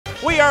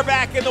We are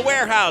back in the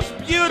warehouse,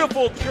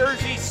 beautiful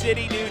Jersey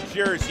City, New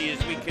Jersey,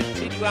 as we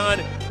continue on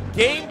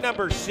game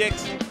number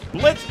 6,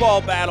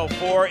 Blitzball Battle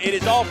 4. It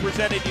is all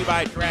presented to you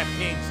by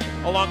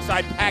DraftKings,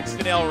 alongside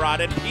Paxton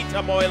Elrod and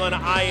Pizza Moylan.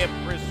 I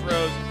am Chris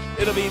Rose.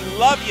 It'll be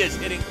Lovias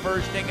hitting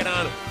first, taking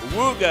on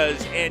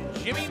Woogas and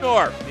Jimmy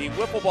Knorp, the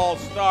wiffle ball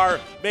star,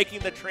 making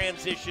the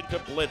transition to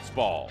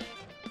Blitzball.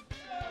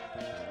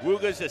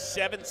 Woogas a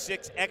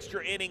 7-6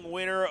 extra inning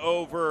winner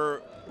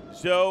over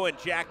Zoe and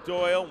Jack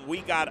Doyle.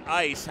 We got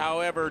ice.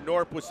 However,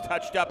 Knorp was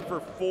touched up for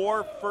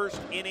 4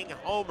 first-inning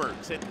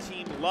homers, and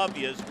Team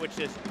Lovias, which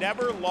has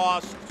never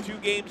lost 2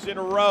 games in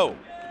a row.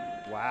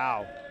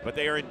 Wow. But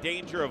they are in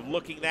danger of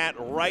looking that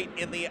right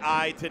in the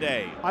eye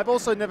today. I've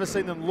also never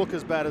seen them look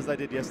as bad as they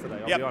did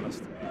yesterday, I'll be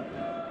honest.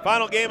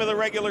 Final game of the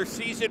regular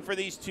season for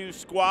these two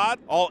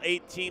squads. All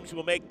 8 teams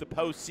will make the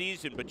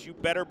postseason, but you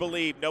better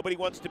believe nobody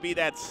wants to be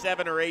that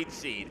 7 or 8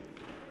 seed.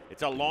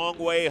 It's a long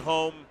way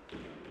home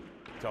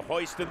to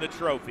hoisting the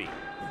trophy.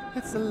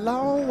 It's a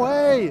long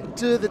way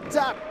to the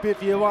top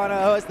if you want to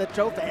hoist the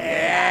trophy.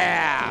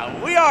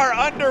 Yeah, we are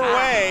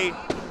underway.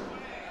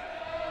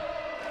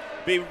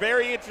 Be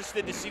very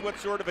interested to see what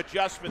sort of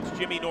adjustments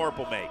Jimmy Knorp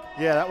will make.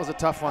 Yeah, that was a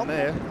tough one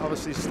there.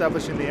 Obviously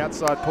establishing the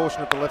outside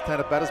portion of the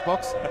left-handed batter's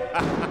box.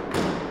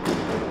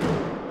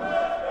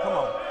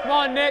 Come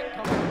on, Nick.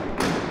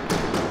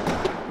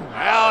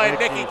 Well, and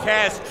Nicky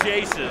Cass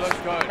chases. Looks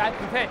good. That's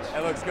the pitch.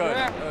 It looks good.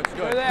 It looks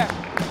good. There.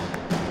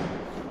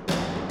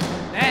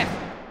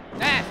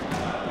 Nasty.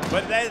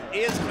 But that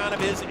is kind of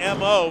his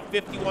MO.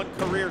 51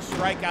 career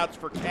strikeouts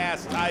for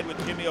Cass, tied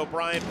with Jimmy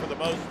O'Brien for the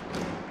most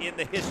in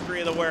the history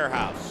of the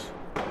warehouse.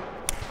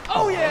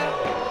 Oh, yeah.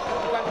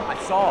 I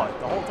saw it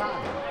the whole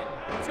time.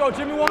 Let's go,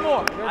 Jimmy, one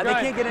more. They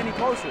can't get any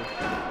closer.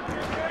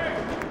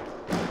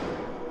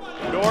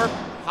 Knorp,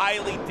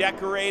 highly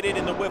decorated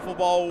in the wiffle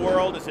ball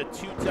world, as a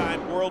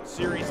 2-time World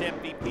Series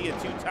MVP, a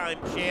 2-time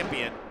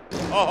champion.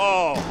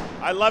 Oh,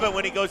 I love it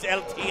when he goes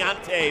El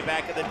Tiante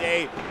back in the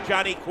day.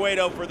 Johnny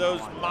Cueto for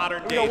those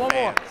modern day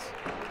fans.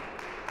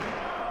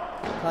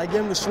 I get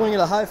him to swing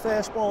at a high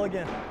fastball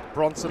again.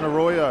 Bronson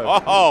Arroyo.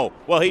 Oh,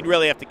 well, he'd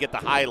really have to get the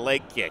high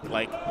leg kick,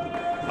 like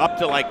up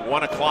to like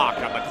 1 o'clock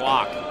on the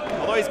clock.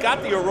 Although he's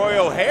got the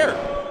Arroyo hair.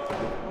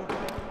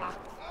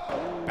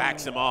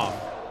 Backs him off.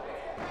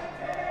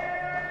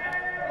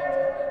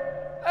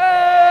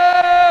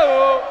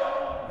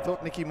 I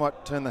thought Nicky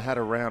might turn the hat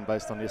around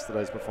based on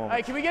yesterday's performance.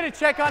 Hey, can we get a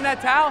check on that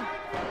towel?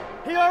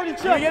 He already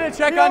checked. Can we get a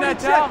check on that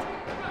towel?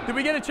 Did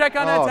we get a check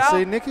on that towel?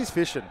 See, Nicky's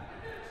fishing.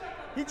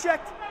 He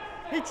checked.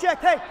 He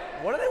checked. Hey,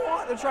 What do they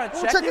want? They're trying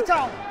to check check you? the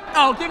towel.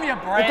 Oh, give me a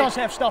break. It does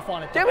have stuff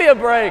on it. Give me a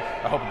break.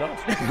 I hope it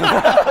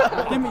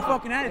does. Give me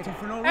fucking attitude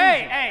for no reason.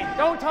 Hey,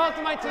 don't talk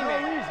to my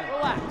teammate.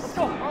 Relax. Let's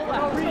go.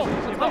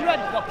 I'm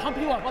ready. I'll pump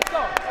you up.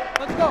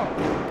 Let's go.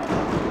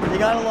 You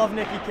gotta love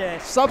Nicky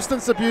Cash.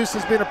 Substance abuse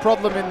has been a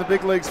problem in the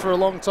big leagues for a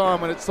long time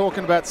when it's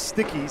talking about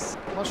stickies.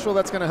 I'm not sure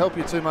that's going to help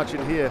you too much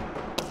in here.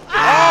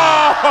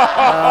 How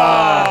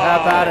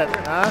about it,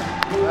 huh?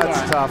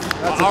 That's tough.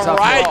 That's a tough All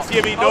right, ball.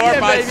 Jimmy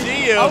Knorp, I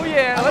see you. Oh,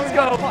 yeah, let's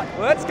go.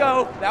 Let's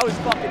go. That was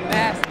fucking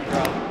nasty,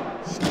 bro.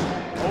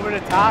 Over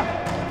the top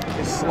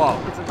is slow.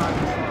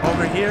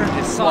 Over here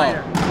is slow.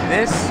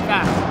 This,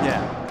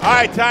 yeah. All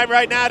right, time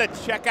right now to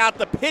check out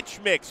the pitch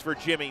mix for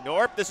Jimmy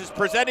Knorp. This is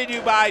presented to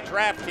you by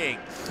DraftKings.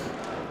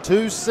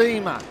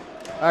 2-seamer,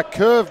 a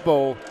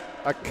curveball,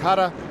 a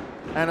cutter,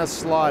 and a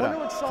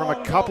slider. From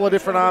a couple of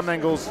different arm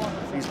angles,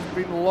 he's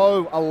been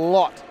low a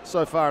lot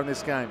so far in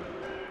this game.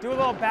 Do a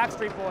little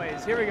Backstreet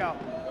Boys. Here we go.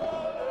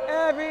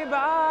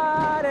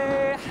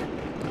 Everybody,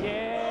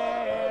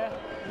 yeah,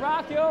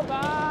 rock your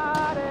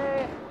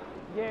body,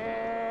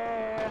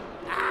 yeah.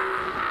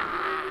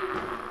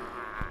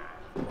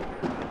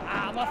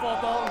 My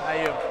fault, Dalton.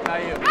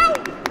 Not you. Ow!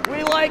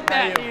 We like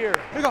that here.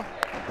 Here we go.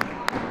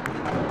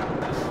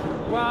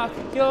 Rock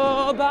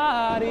your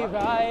body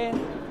right.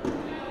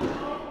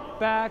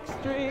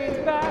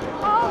 Backstreet back,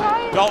 all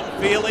right.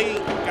 Dalton Feely,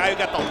 guy who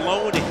got the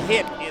lone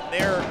hit in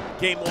their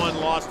Game 1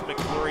 loss to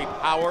McMurray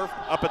Power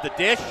up at the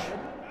dish,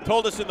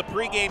 told us in the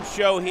pregame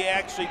show he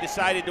actually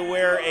decided to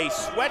wear a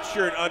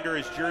sweatshirt under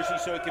his jersey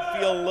so he could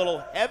feel a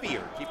little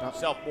heavier, keep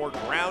himself more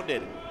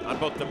grounded on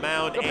both the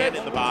mound and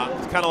in the box.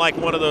 It's kind of like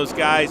one of those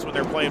guys when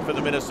they're playing for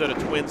the Minnesota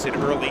Twins in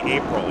early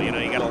April. You know,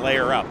 you got to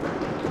layer up.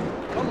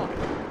 Come on.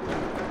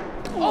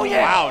 Oh,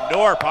 yeah. Wow,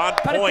 Knorp on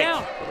Cut point. it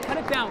down. Cut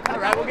it down. All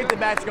right, we'll get the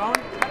bats going.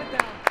 Cut it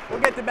down. We'll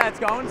get the bats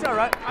going. It's all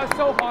right. That was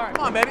so hard.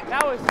 Come on, baby.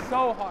 That was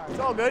so hard. It's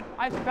all good.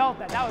 I felt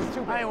that. That was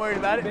too big. I ain't worried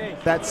about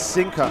it. That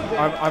sinker,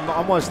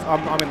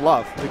 I'm in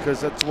love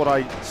because that's what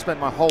I spent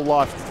my whole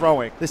life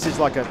throwing. This is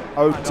like an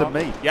ode to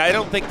me. Yeah, I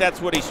don't think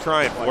that's what he's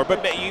trying for,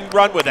 but you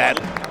run with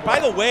that. By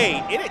the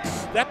way,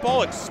 that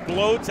ball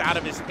explodes out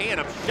of his hand.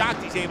 I'm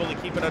shocked he's able to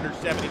keep it under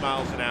 70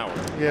 miles an hour.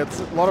 Yeah, it's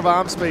a lot of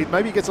arm speed.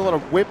 Maybe he gets a lot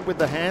of whip with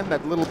the hand,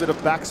 that little bit of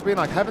backspin.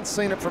 I haven't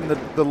seen it from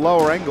the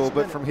lower angle,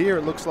 but from here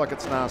it looks like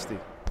it's nasty.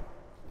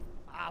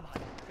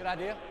 Good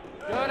idea.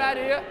 Good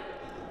idea.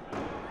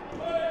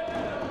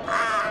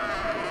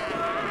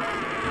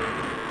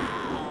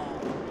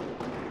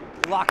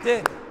 Locked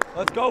in.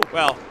 Let's go.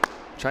 Well,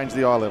 Change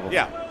the eye level.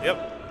 yeah,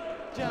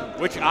 yep.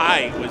 Which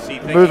eye was he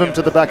thinking? Move him of?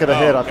 to the back of the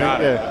head, I think.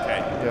 got it. Yeah.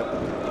 Okay.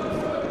 Yep.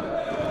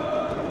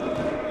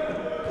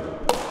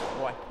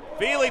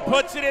 Feely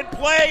puts it in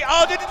play.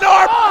 Oh, to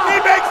Knorp! He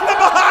makes the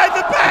behind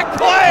the back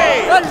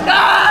play! Let's go!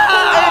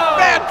 A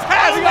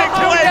fantastic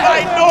play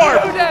by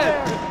Knorp!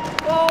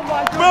 Oh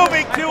my God.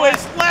 Moving to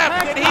his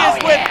left, and he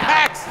is with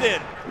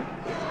Paxton.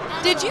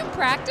 Did you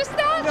practice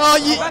that? No,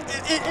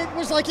 it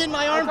was like in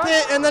my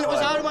armpit, and then it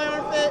was out of my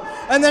armpit,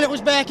 and then it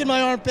was back in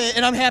my armpit,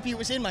 and I'm happy it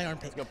was in my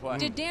armpit. Good play.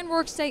 Did Dan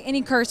Rourke say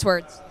any curse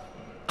words?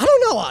 I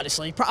don't know,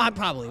 honestly.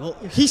 Probably. Well,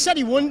 he said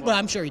he wouldn't, but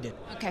I'm sure he did.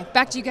 Okay,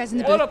 back to you guys in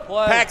the What booth. a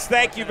play. Pax,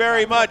 thank you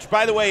very much.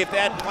 By the way, if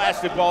that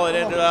plastic ball had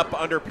ended up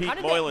under Pete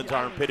Moylan's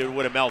armpit, it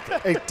would have melted.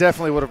 It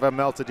definitely would have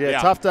melted, yeah.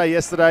 Yeah. Tough day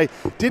yesterday.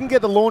 Didn't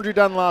get the laundry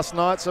done last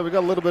night, so we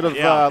got a little bit of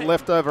Yeah.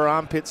 leftover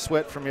armpit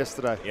sweat from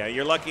yesterday. Yeah,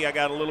 you're lucky I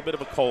got a little bit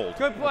of a cold.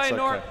 Good play,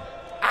 That's Knorp.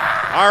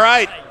 okay. All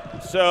right,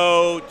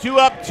 so 2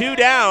 up, 2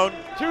 down.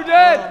 2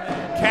 dead.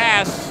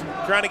 Cass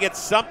trying to get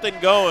something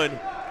going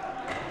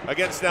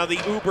against now the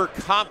uber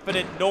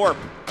confident Knorp.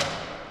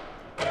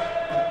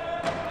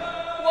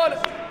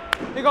 What?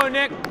 Here you go,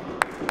 Nick.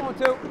 Come on,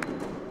 2.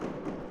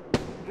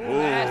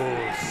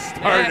 Ooh,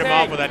 started him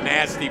off with a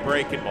nasty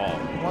breaking ball.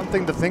 One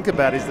thing to think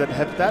about is that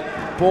had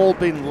that ball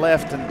been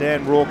left and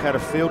Dan Rourke had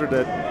fielded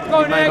it,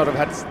 Go, he may Nick. not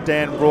have had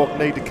Dan Rourke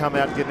need to come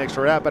out and get an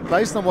extra out. But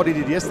based on what he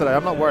did yesterday,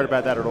 I'm not worried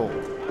about that at all.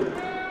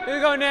 Here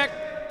you go, Nick.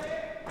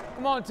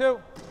 Come on, 2.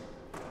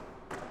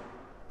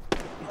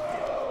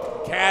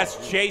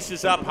 Cass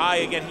chases up high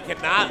again. He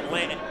cannot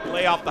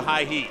lay off the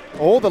high heat.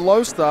 All the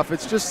low stuff,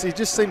 it's just he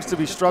just seems to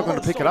be struggling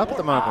to pick it up at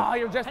the Oh, moment.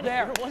 you're just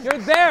there. You're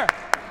there.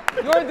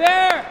 You're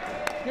there.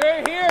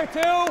 You're here,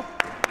 2.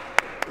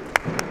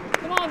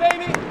 Come on,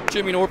 baby.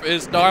 Jimmy Knorp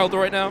is dialed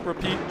right now.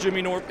 Repeat,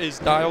 Jimmy Knorp is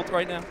dialed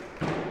right now.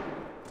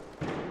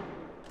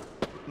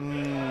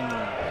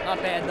 Not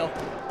bad, though.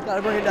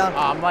 Gotta bring it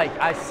down. Mike,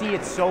 I see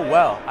it so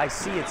well. I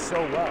see it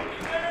so well.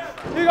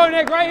 Here you go,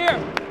 Nick, right here.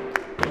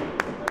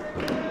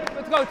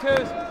 Let's go,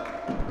 2s.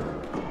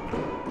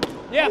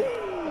 Yeah.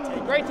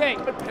 Great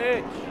take. Good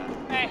pitch.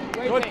 Hey,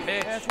 great Good take.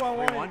 pitch. That's what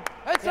I wanted.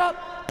 3-1. Heads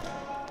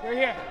up. You're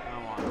here.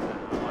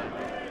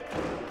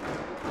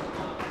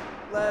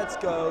 Let's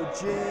go,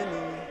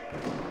 Jimmy.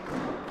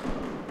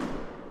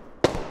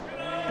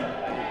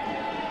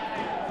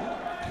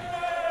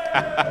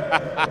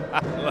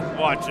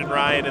 Watching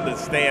Ryan in the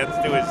stands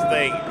do his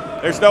thing.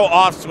 There's no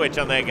off switch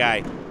on that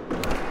guy.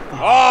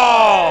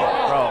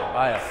 Oh! Bro,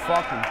 by a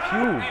fucking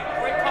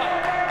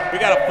cube. We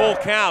got a full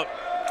count.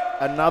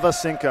 Another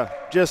sinker.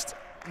 Just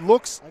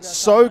looks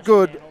so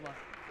good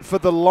for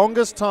the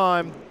longest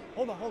time.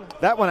 Hold on.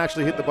 That one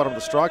actually hit the bottom of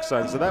the strike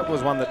zone, so that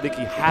was one that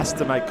Nicky has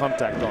to make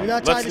contact on.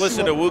 Let's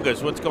listen to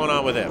Woogas. What's going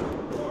on with him?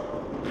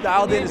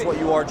 Dialed in is what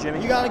you are,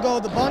 Jimmy. You gotta go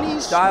with the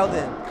bunnies. Dialed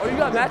in. Oh, you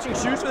got matching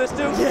shoes for this,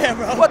 dude? Yeah,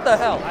 bro. What the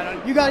hell?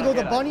 You gotta go with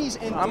the bunnies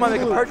and I'm gonna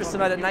make a purchase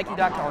tonight at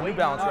Nike.com. New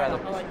Balance, rather.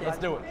 Let's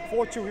do it.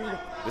 4-2. Here we go.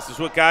 This is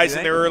what guys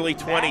in their early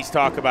 20s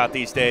talk about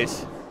these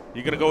days.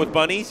 You gonna go with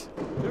bunnies?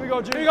 Here we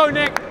go, Jimmy. Here you go,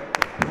 Nick.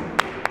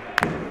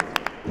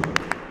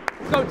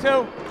 Let's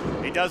go,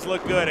 2. He does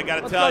look good, I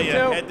gotta Let's tell go, you, 2.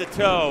 head to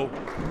toe.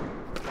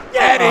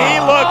 And he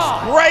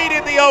looks great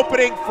in the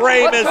opening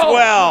frame as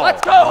well.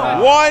 Let's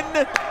go. 1,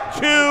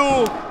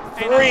 2,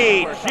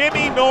 3.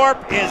 Jimmy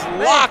Knorp is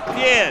locked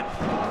in.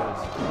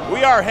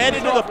 We are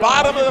headed to the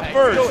bottom of the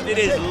first. It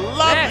is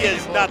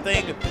Loveya's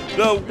nothing.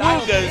 The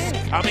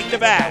Woogas coming to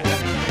bat.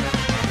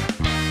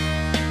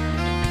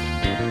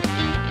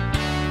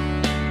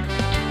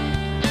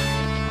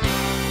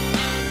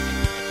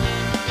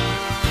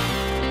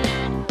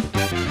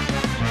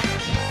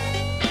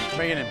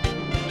 Bring it in.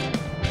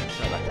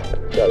 Sorry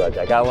about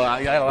that. Got a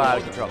little out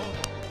of control.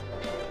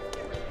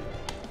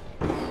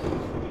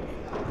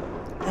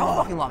 How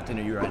fucking locked in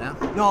are you right now?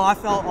 No, I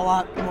felt a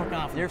lot more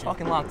confident. You're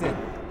fucking locked in.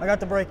 I got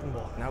the breaking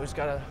ball. Now we just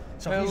gotta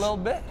So play a he's- little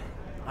bit.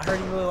 I heard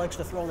he really likes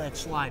to throw that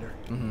slider.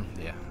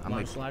 Yeah, I'm Like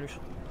like, sliders.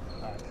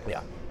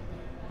 yeah.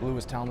 Blue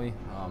was telling me,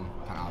 kind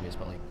of obvious,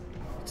 but like,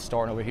 it's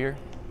starting over here,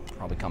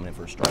 probably coming in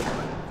for a strike.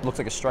 Looks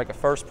like a strike at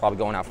first, probably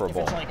going out for a If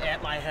ball. it's like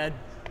at my head,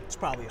 it's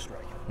probably a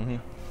strike.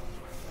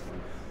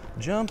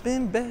 Jump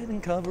in bed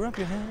and cover up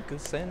your head,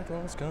 cause Santa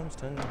Claus comes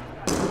tonight.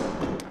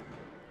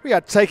 We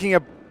are taking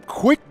a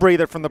quick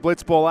breather from the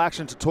Blitzball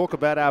action to talk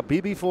about our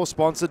BB4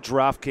 sponsor,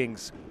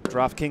 DraftKings.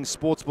 DraftKings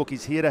Sportsbook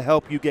is here to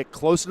help you get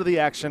closer to the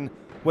action,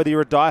 whether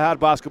you're a diehard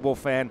basketball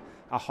fan,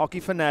 a hockey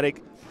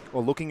fanatic,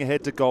 or looking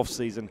ahead to golf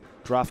season.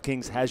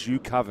 DraftKings has you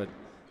covered.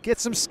 Get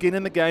some skin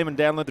in the game and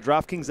download the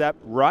DraftKings app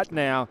right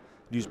now.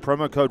 Use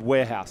promo code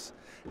WAREHOUSE.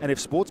 And if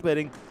sports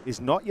betting is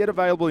not yet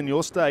available in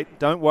your state,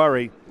 don't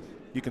worry.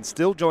 You can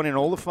still join in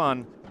all the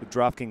fun with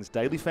DraftKings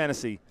Daily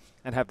Fantasy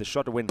and have the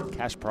shot to win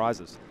cash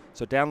prizes.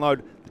 So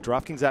download the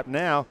DraftKings app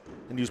now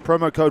and use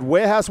promo code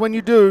WAREHOUSE when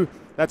you do.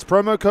 That's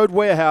promo code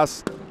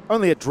WAREHOUSE.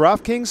 Only at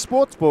DraftKings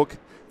Sportsbook.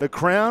 The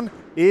crown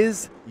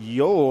is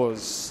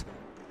yours.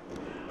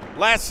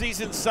 Last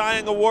season's Cy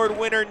Young Award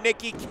winner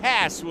Nicky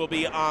will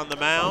be on the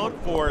mound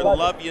for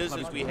Loveya's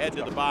as we head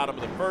to the bottom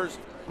of the first.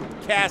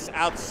 Cass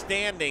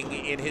outstanding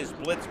in his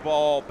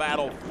Blitzball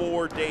Battle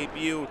 4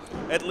 debut,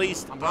 at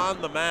least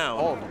on the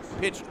mound.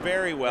 Pitched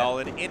very well,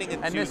 an inning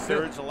and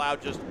 2/3,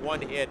 allowed just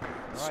 1 hit,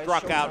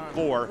 struck out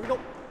 4.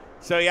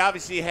 So he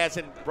obviously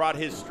hasn't brought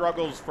his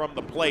struggles from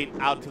the plate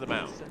out to the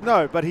mound.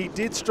 No, but he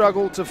did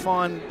struggle to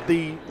find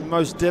the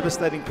most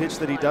devastating pitch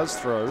that he does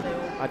throw.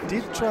 I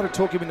did try to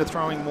talk him into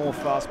throwing more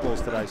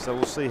fastballs today, so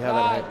we'll see how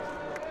that happens.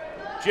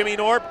 Jimmy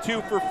Knorp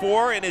 2 for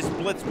 4 in his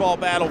Blitzball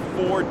Battle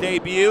 4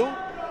 debut.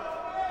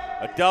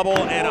 A double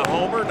and a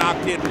homer,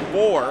 knocked in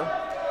 4.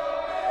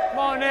 Come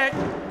on, Nick.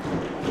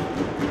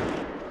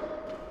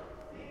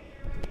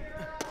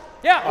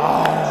 Yeah.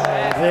 Oh,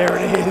 there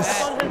it is.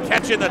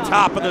 Catching the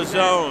top of the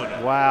zone.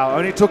 Wow,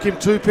 only took him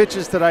 2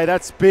 pitches today.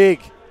 That's big.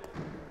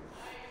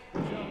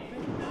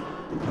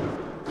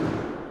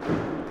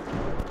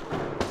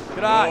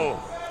 Good eye. Oh,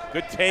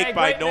 good take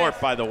by Knorp,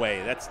 by the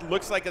way. That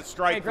looks like a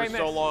strike for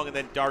so long and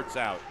then darts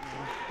out.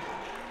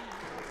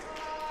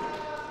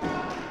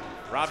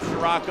 Rob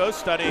Scirocco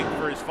studying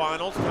for his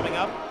finals coming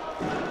up.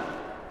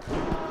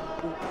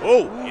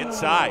 Oh,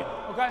 inside.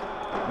 Okay.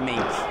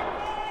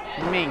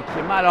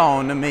 Minchia,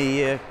 madonna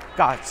mia,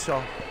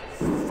 cazzo,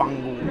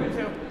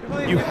 fango.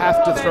 You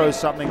have to throw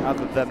something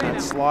other than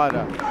that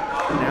slider.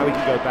 Now we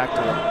can go back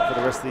to it for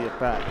the rest of the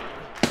at-bat.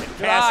 And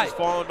Cass is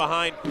falling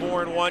behind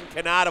 4-1,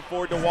 cannot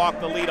afford to walk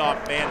the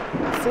leadoff man.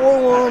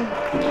 4-1.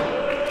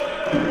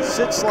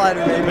 Sit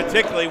slider, maybe.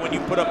 Particularly when you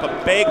put up a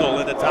bagel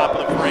in the top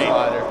of the frame.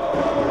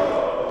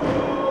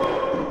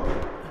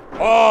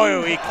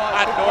 Oh, he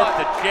caught Knorp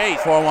to chase.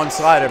 4-1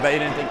 slider. Bet you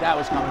didn't think that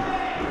was coming.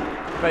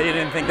 Bet you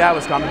didn't think that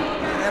was coming.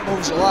 That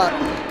moves a lot.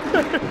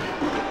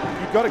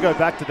 You've got to go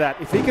back to that.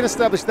 If he can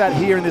establish that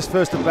here in this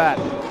first at bat.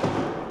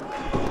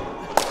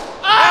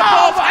 That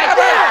ball's hammered,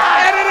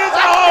 and it is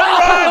a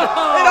home run.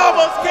 It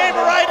almost came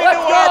right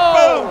into our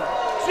booth.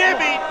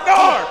 Jimmy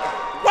Knorp,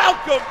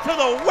 welcome to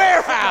the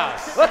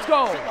warehouse. Let's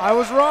go. I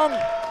was wrong.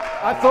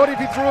 I thought if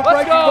he threw a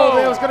breaking ball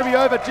there, it was going to be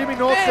over. Jimmy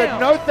Knorp said,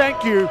 no,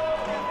 thank you.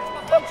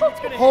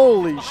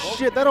 Holy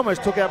shit, that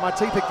almost took out my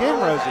teeth again,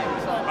 Rosie.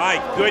 My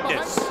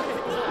goodness.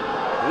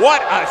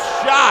 What a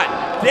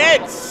shot.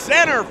 Dead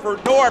center for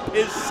Knorp,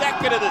 his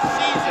second of the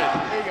season.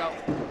 There you go.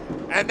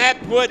 And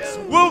that puts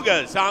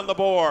Woogas on the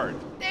board.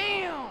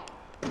 Damn.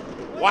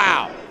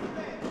 Wow.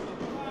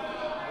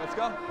 Let's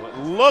go.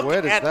 Look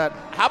Where does at that?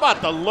 How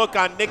about the look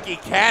on Nicky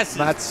Cass's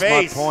That's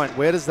face? my point.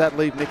 Where does that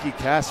leave Nicky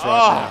Cass right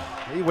now?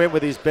 He went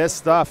with his best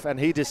stuff, and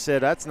he just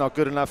said, that's not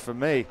good enough for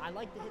me. I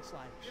like the hit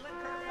sliders.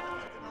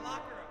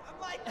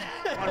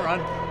 One run.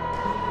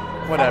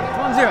 Whatever.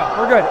 1-0.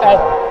 We're good.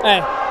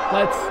 Hey,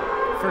 let's,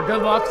 for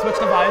good luck, switch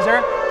the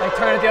visor. Like,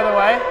 turn it the other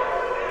way.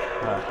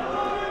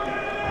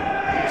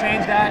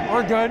 Change that.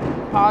 We're good.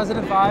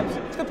 Positive vibes.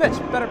 It's a good pitch.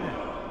 Better.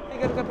 You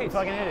got a good pitch.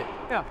 Fucking hit it.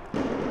 Yeah.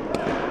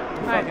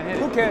 Fucking hit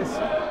it. Who cares?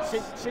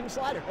 Sitting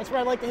slider. That's where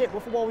I like to hit.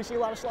 Wiffle ball, we see a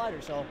lot of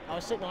sliders, so I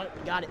was sitting on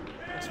it. Got it.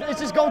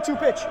 It's his go-to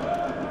pitch.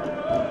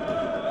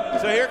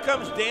 So here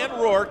comes Dan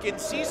Rourke. In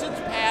seasons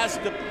past,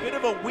 a bit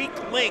of a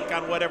weak link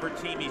on whatever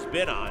team he's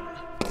been on.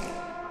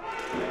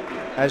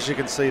 As you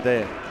can see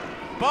there.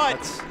 But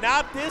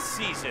not this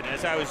season,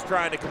 as I was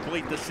trying to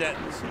complete the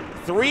sentence.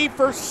 3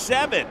 for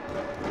 7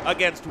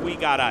 against We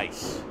Got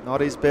Ice. Not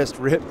his best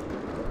rip.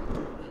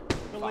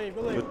 Believe.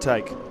 Good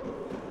take.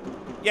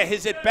 Yeah,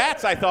 his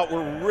at-bats I thought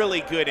were really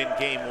good in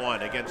game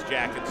 1 against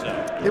Jack and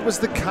So. It was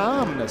the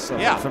calmness of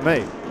it for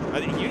me. I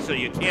think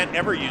usually you can't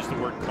ever use the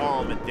word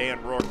calm and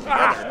Dan Rourke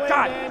together.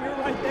 Dan, you're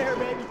right there,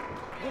 baby.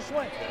 Good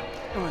swing.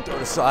 I'm going to throw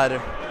the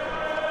slider.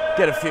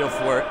 Get a feel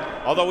for it.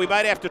 Although we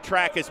might have to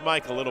track his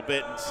mic a little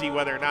bit and see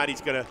whether or not he's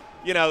going to,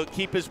 you know,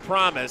 keep his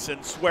promise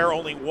and swear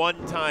only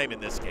 1 time in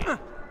this game.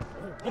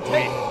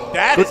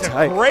 That is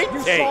a great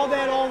You take. saw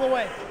that all the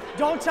way.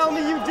 Don't tell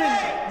me you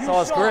didn't. You saw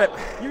his grip.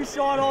 You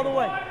saw it all the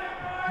way.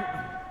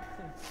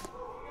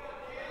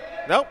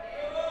 Nope.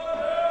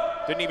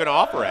 Didn't even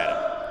offer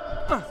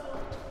at him.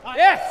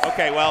 Yes.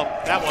 Okay, well,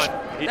 that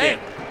one, he did.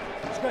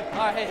 It's good. All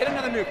right, hey, hit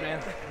another nuke,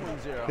 man.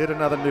 1-0. Hit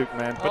another nuke,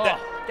 man. But that,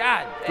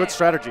 God. Good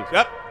strategy.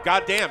 yep,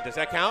 goddamn, does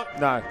that count?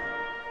 No.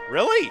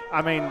 Really?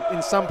 I mean,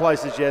 in some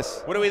places,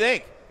 yes. What do we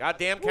think?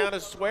 Goddamn count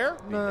as a swear?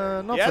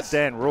 No, not Yes? for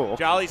Dan Rourke.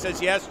 Jolly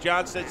says yes,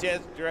 John says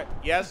yes,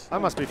 yes? I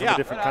must be from a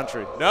different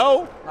country.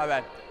 No? My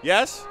bad.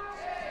 Yes?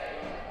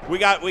 We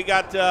got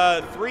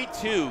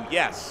 3-2,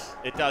 yes,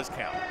 it does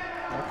count,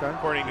 Okay.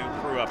 according to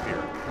crew up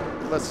here.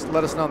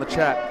 Let us know in the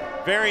chat.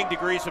 Varying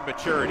degrees of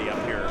maturity up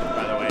here,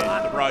 by the way,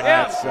 in the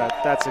broadcast.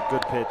 That's a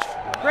good pitch.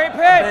 Great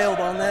pitch. I bailed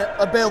on that.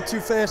 I bailed too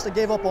fast. I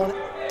gave up on it.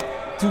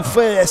 Too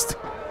fast.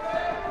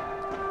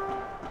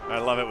 I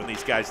love it when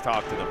these guys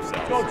talk to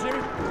themselves. Go, Jimmy.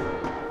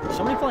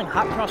 Somebody playing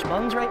hot cross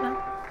buns right now?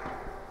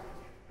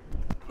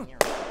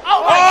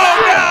 Oh, my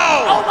God. no!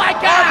 Oh, my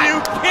God. Are you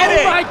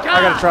kidding? Oh, my God.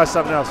 I got to try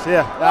something else.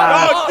 Yeah.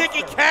 Oh,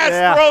 Nicky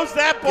Cass throws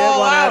that Get ball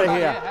one out. out of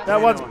here.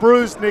 That one's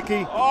bruised,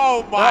 Nicky.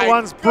 Oh, my That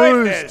one's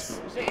goodness.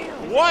 bruised.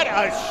 What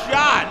a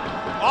shot.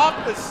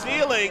 off the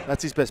ceiling.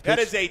 That's his best pitch. That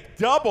is a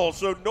double,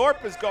 so Knorp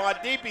has gone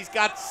deep. He's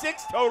got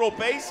 6 total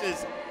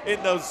bases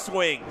in those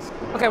swings.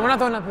 Okay, we're not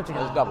throwing that pitch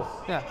again. It's double.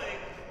 Yeah.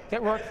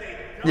 Get Rourke.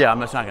 Yeah,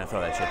 I'm just not going to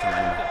throw that shit to him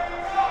anymore.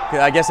 'Cause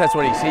I guess that's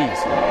what he sees.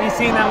 He's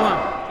seen that one.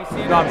 He's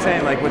seen No, I'm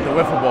saying like with the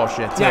wiffle ball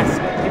shit too. Yes,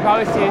 he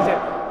probably sees it.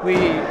 We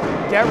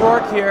get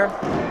Rourke here,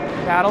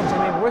 battle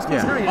Jimmy. Where's Yeah.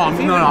 Concerning? Oh,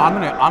 no, I'm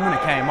gonna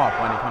K him up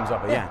when he comes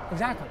up again. Yeah,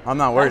 exactly. I'm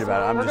not worried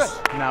about it. We're I'm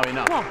just now we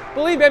know. Come on,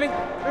 believe, baby. We're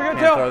good Can't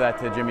too. throw that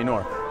to Jimmy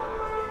Knorp.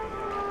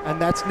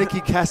 And that's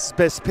Nicky Cass's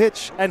best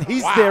pitch, and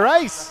he's Wow. their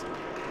ace.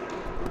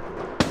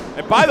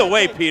 And by the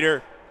way,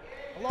 Peter,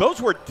 those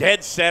were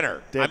dead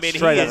center. Dead I mean,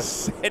 straight at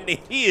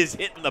he is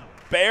hitting the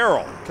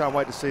barrel. Can't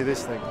wait to see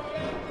this thing.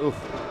 Oof.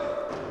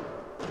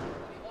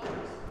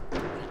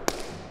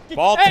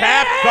 Ball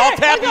tap. Ball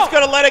tap. He's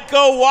going to let it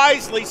go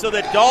wisely so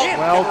that Dalton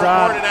Well can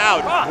done. report it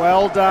out.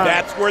 Well done.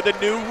 That's where the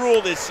new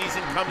rule this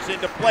season comes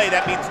into play.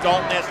 That means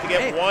Dalton has to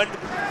get 1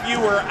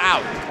 fewer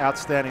out.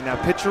 Outstanding. Now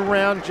pitch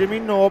around Jimmy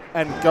Knorp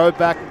and go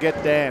back and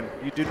get Dan.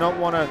 You do not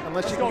want to,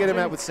 unless you can get him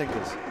out with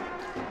sinkers.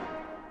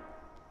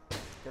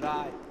 Good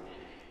eye.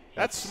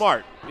 That's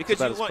smart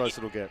because About you as want. close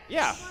it'll get.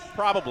 Yeah,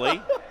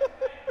 probably.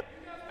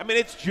 I mean,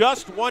 it's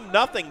just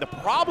 1-0. The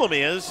problem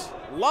is,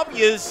 Love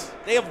Yous,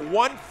 they have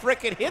 1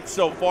 frickin' hit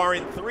so far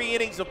in 3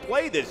 innings of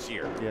play this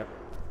year. Yeah.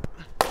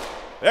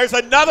 There's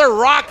another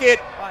rocket.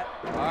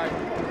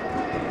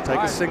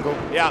 Take a single.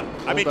 Yeah,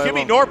 I mean, day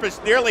Jimmy long. Knorp has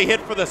nearly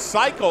hit for the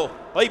cycle.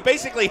 Well, he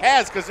basically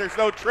has because there's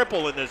no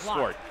triple in this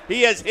sport.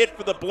 He has hit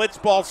for the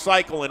Blitzball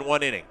cycle in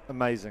 1 inning.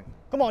 Amazing.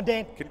 Come on,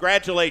 Dan.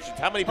 Congratulations.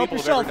 How many Help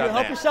people have ever yourself here. done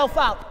Help that? yourself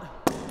out.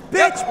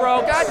 Bitch,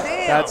 bro.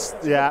 Goddamn. That's,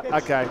 yeah,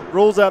 okay.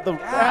 Rules out the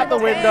window. It's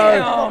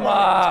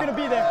going to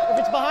be there. If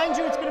it's behind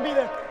you, it's going to be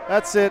there.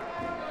 That's it.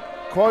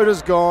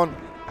 Quota's gone.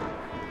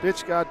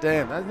 Bitch,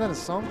 goddamn. Isn't that a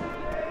song?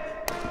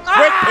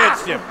 Quick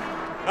pitched him.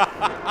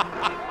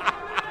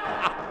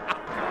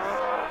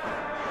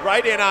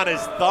 Right in on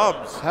his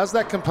thumbs. How's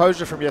that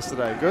composure from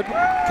yesterday? Good?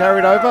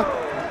 Carried over?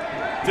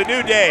 It's a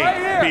new day, Right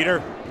here.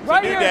 Peter. It's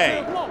Right a new here, day.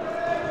 Jimmy, come on.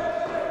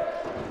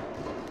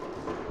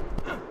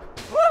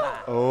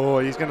 Oh,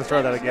 he's going to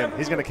throw that again.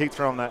 He's going to keep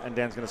throwing that, and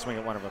Dan's going to swing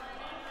at one of them.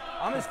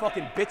 I'm his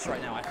fucking bitch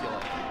right now, I feel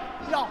like.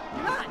 No,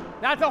 you're not.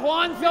 That's a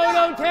Juan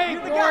Soto take,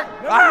 You're the Rourke.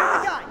 guy. No,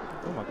 you're the guy.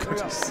 Oh, my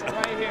goodness.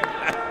 Right here.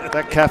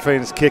 That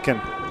caffeine is kicking.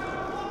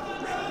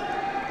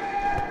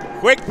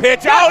 Quick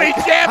pitch. Oh, he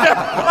jammed him.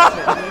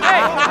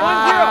 Hey,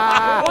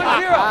 1-0.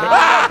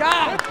 1-0.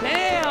 God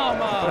damn.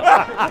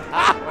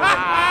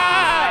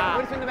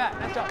 Put us in the bat.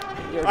 Nice job.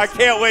 I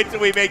can't wait till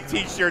we make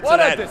T-shirts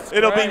What of a that.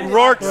 It'll be disgrace.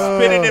 Rourke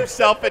spinning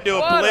himself into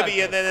What a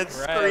oblivion and then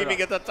disgrace.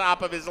 screaming at the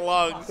top of his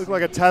lungs. Look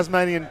like a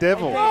Tasmanian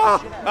devil.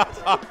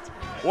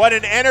 What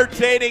an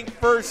entertaining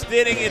first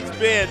inning it's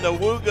been. The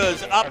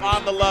Woogas up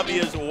on the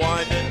Lovias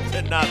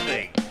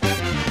 1-0.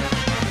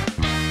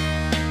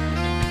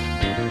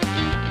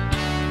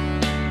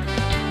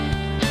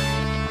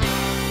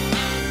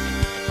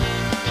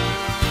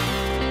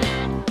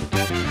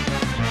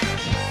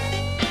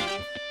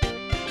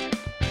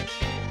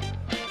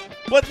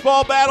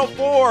 Blitzball Battle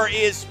 4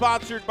 is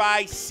sponsored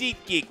by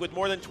SeatGeek. With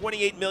more than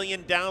 28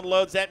 million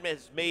downloads, that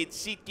has made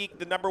SeatGeek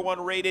the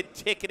 #1 rated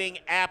ticketing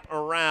app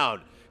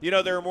around. You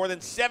know, there are more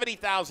than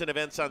 70,000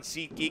 events on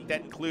SeatGeek.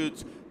 That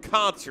includes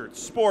concerts,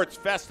 sports,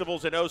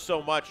 festivals, and oh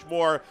so much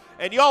more.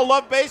 And y'all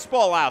love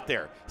baseball out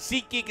there.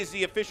 SeatGeek is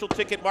the official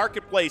ticket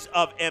marketplace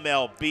of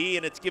MLB,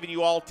 and it's giving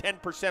you all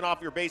 10%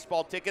 off your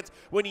baseball tickets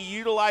when you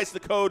utilize the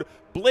code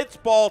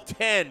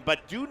Blitzball10.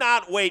 But do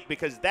not wait,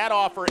 because that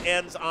offer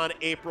ends on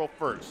April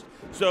 1st.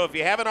 So if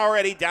you haven't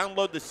already,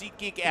 download the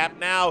SeatGeek app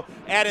now.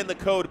 Add in the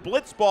code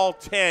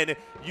Blitzball10.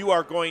 You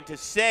are going to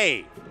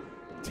save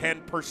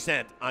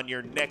 10% on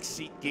your next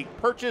SeatGeek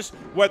purchase,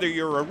 whether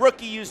you're a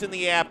rookie using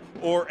the app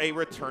or a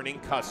returning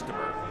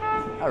customer.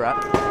 All right.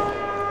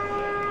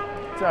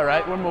 It's all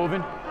right. We're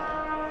moving.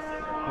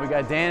 We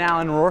got Dan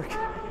Allen Rourke.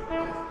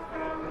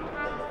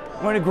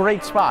 We're in a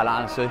great spot,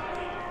 honestly.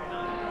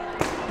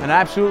 An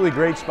absolutely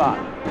great spot.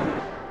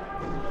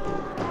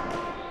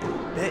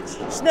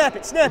 Bitch. Snap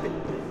it, snap it.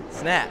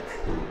 Snap.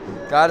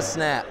 Gotta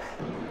snap.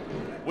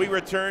 We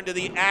return to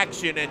the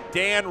action, and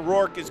Dan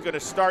Rourke is going to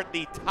start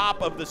the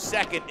top of the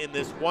second in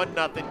this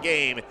 1-0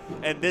 game.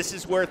 And this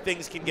is where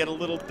things can get a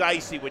little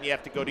dicey when you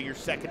have to go to your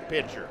second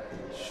pitcher.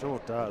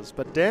 Sure does.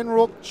 But Dan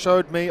Rourke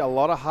showed me a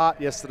lot of heart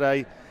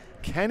yesterday.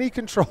 Can he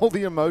control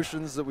the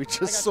emotions that we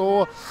just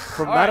saw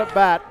from that at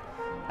bat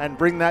and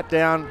bring that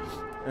down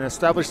and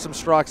establish some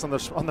strikes on the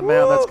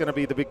mound? That's going to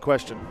be the big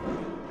question.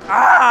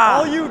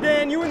 All you,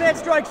 Dan. You in that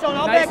strike zone.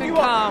 I'll Nice back and you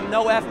up. calm.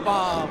 No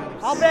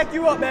F-bombs. I'll back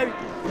you up, baby.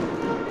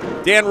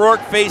 Dan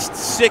Rourke faced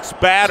 6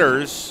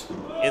 batters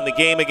in the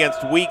game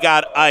against We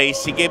Got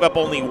Ice. He gave up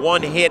only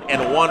 1 hit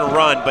and 1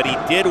 run, but he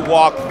did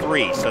walk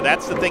 3. So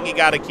that's the thing you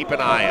got to keep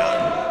an eye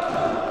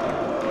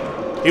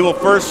on. He will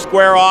first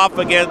square off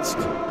against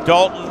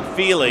Dalton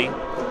Feely.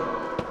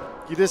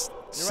 You just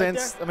right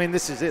sense, there. I mean,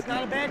 this is it. It's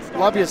not a bad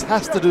start. Lovias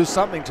has to do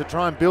something to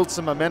try and build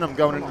some momentum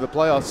going into the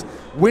playoffs,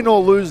 win or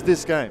lose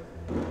this game.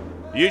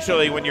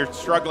 Usually when you're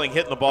struggling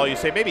hitting the ball, you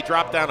say maybe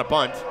drop down a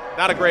bunt.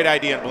 Not a great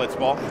idea in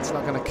blitzball. It's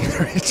not going to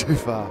carry too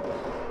far.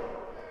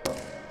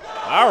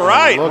 All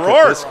right, Look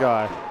Rourke. at this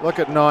guy. Look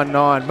at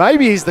 9-9.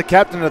 Maybe he's the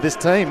captain of this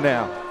team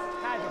now.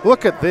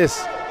 Look at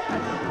this.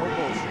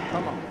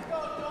 Come on.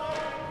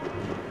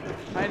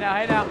 Hey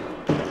now.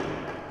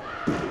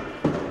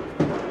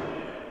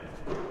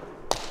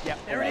 Yeah,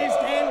 There it is,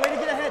 Dan. Way to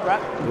get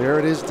ahead. There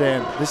it is,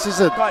 Dan. This is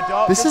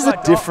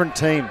a different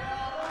team.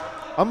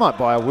 I might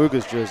buy a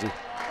Woogas jersey.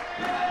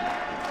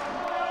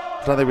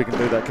 I don't think we can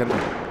do that, can we?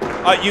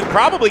 You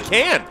probably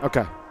can.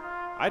 Okay.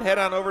 I'd head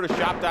on over to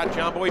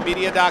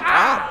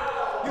shop.johnboymedia.com.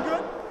 You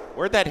good?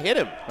 Where'd that hit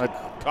him? It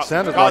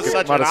sounded caused like it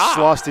such might an have eye.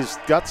 sliced his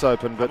guts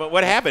open, but But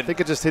what I happened? think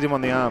it just hit him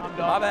on the arm.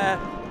 My bad.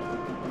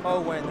 Oh,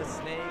 when the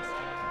snakes.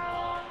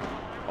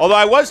 Although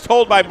I was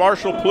told by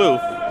Marshall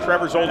Plouffe,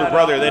 Trevor's older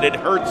brother, that it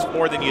hurts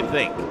more than you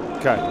think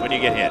Okay. when you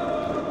get hit.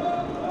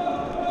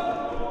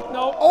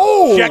 No.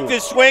 Oh! Check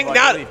this swing.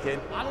 Now,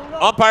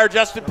 umpire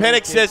Justin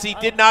Pennick says he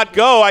did not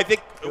go. I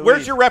think.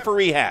 Where's your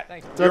referee hat?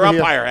 Your over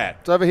here. umpire hat.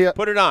 It's over here.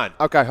 Put it on.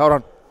 Okay, hold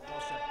on.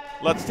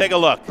 Let's take a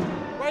look.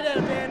 Right at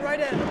him, Dan. Right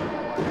at him.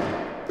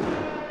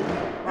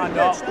 Come on, Good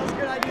dog. pitch. That was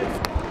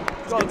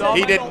a good idea.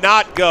 He did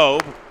not go.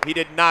 He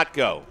did not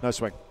go. No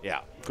swing.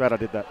 Yeah. Glad I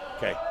did that.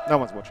 Okay. No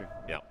one's watching.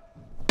 Yeah.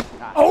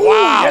 Oh,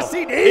 Wow. yes,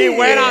 he did. He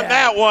went on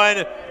that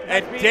one,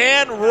 and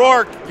Dan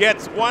Rourke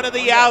gets one of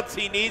the outs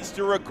he needs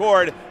to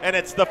record, and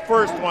it's the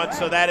first one,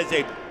 so that is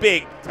a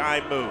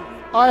big-time move.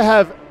 I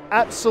have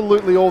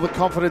absolutely all the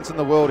confidence in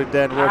the world in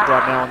Dan Rourke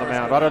right now on the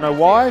mound. I don't know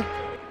why.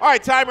 All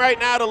right, time right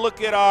now to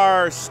look at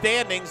our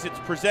standings. It's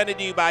presented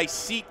to you by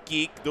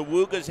SeatGeek. The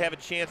Woogas have a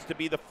chance to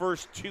be the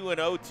first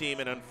 2-0 team,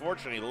 and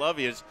unfortunately,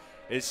 Lovia's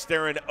is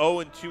staring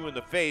 0-2 in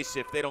the face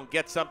if they don't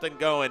get something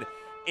going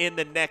in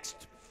the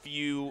next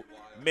few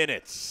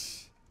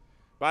minutes.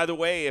 By the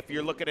way, if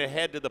you're looking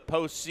ahead to the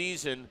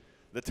postseason,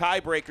 the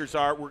tiebreakers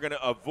are we're going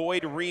to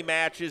avoid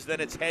rematches, then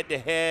it's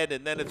head-to-head,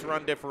 and then it's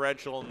run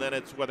differential, and then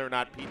it's whether or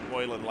not Pete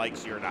Moylan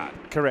likes you or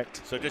not.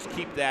 Correct. So just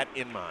keep that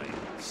in mind.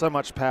 So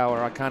much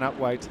power. I cannot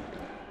wait.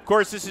 Of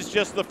course, this is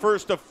just the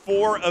first of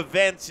 4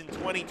 events in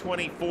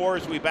 2024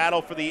 as we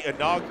battle for the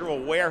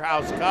inaugural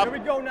Warehouse Cup. Here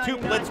we go, 2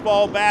 99.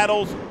 blitzball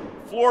battles,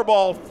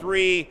 floorball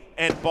 3,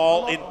 and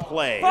ball in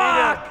play.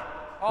 Fuck!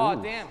 Oh,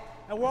 damn.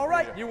 And we're all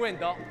right. You win,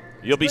 dog.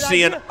 You'll be Good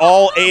seeing idea.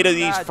 all 8 of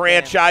these God damn.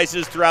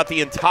 franchises throughout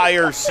the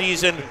entire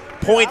season.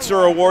 Points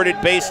are awarded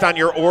based on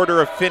your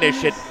order of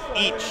finish at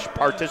each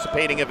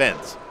participating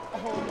event.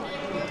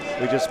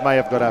 We just may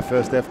have got our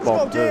first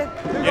F-bomb, Let's go,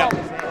 too. Dan. Yeah.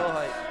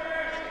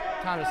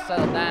 Time to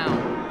settle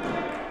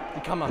down.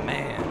 Become a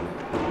man.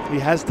 He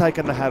has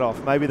taken the hat off.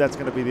 Maybe that's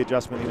going to be the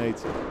adjustment he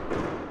needs.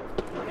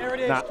 There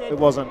it is, Nah, kid. it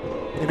wasn't.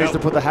 He needs to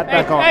put the hat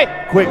back on.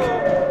 hey. Quick.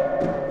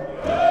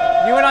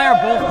 You and I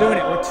are both doing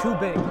it. We're too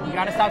big. You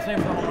got to stop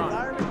swinging for the home run.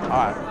 All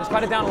right. Just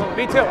cut it down a little.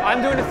 Me too.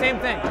 I'm doing the same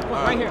thing. Look,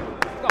 right here.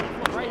 Let's go.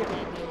 Look, right here.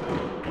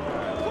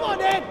 Come on,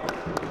 Dan.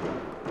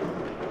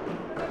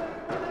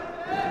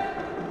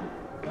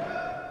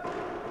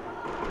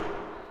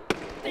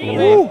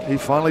 Ooh, he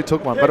finally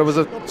took one, but it was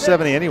a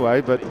 70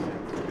 anyway. But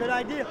Good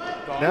idea.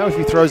 now if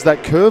he throws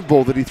that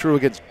curveball that he threw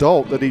against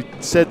Dalton that he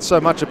said so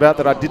much about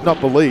that I did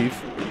not believe,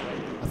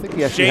 I think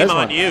he actually Shame has on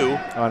one. you.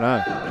 I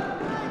know.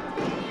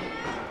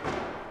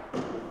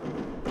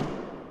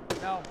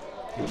 No.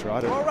 He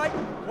tried We're all it. right.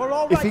 We're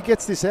all If right. he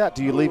gets this out,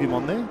 do you leave him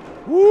on there?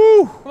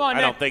 Woo! Come on, I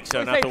Nick. don't think so.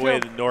 Let's Not take the way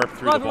 2. that Knorp threw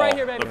the Love it ball. right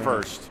here, baby. The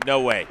first.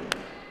 No way.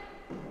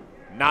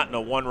 Not in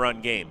a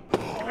 1-run game.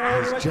 He's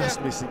Right just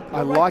there. missing. Right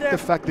I like there. the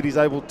fact that he's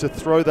able to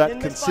throw that In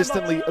this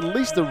consistently, spot. at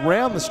least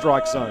around the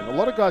strike zone. A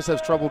lot of guys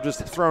have trouble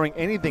just throwing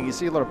anything. You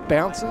see a lot of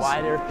bounces.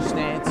 Wider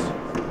stance,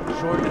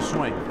 shorter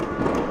swing.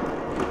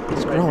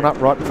 It's growing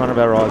up right in front of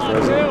our eyes,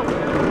 Rosie.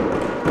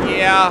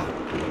 Yeah,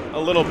 a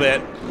little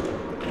bit.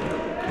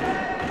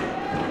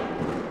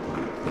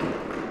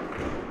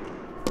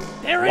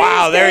 There it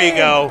Wow, is, there you Dan.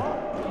 go.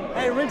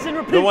 Hey, rinse and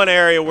repeat. The one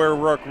area where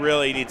Rourke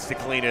really needs to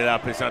clean it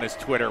up is on his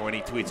Twitter when he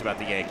tweets about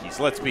the Yankees.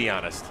 Let's be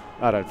honest.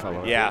 I don't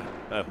follow it. Yeah.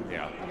 Oh,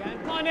 yeah.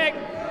 Come on, Nick.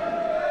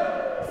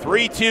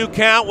 3-2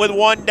 count with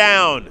 1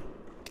 down.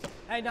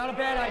 Hey, not a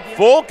bad idea.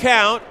 Full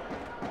count.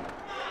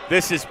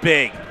 This is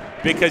big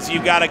because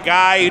you got a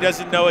guy who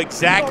doesn't know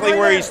exactly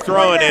where he's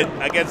throwing it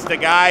against a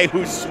guy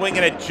who's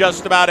swinging at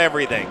just about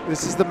everything.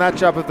 This is the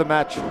matchup of the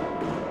match.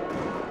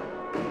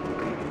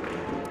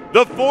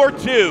 The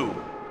 4-2.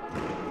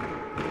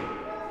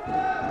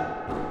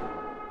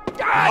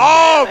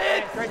 Oh,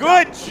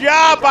 good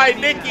job by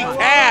Nicky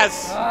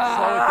Cass Slow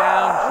it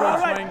down,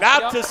 short swing.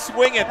 not to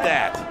swing at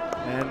that.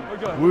 And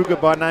Wooga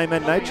by name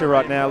and nature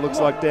right now looks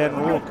like Dan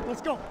Rourke.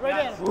 Let's go. Right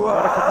at him.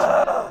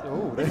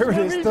 Oh, there it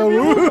is, the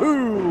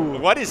woo.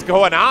 What is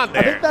going on I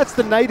there? think that's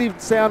the native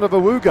sound of a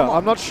Wooga.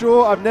 I'm not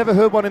sure. I've never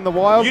heard one in the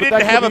wild. You but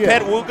didn't that have a could be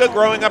pet it. Wooga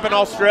growing up in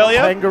Australia?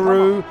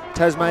 Kangaroo,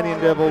 Tasmanian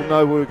devil,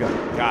 no Wooga.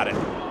 Got it.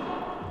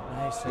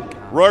 Nice and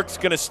calm. Rourke's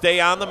going to stay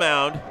on the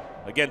mound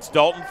against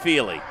Dalton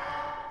Feely.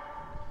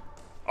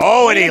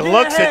 Oh, and he Get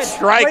looks at ahead.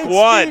 strike Great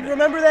one. speed.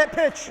 Remember that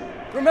pitch.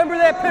 Remember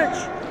that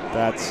pitch.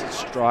 That's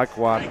strike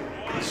one.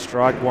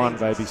 Strike one,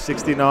 baby.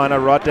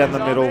 69er right down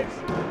the middle.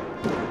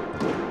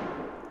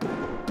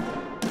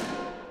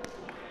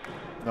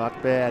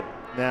 Not bad.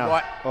 Now,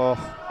 What?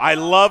 oh, I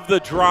love the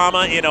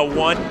drama in a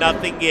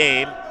 1-0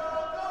 game.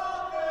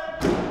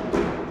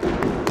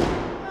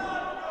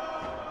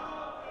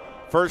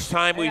 First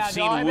time we've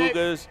seen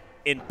Woogas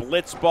in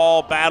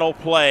Blitzball battle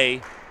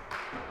play.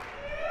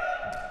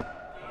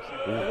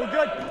 We're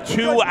good.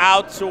 2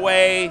 outs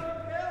away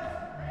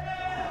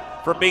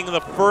from being the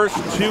first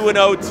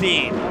 2-0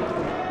 team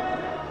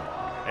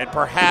and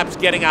perhaps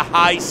getting a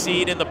high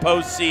seed in the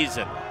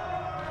postseason.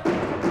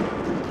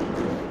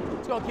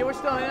 Let's go, kid. We're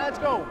still in. Let's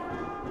go.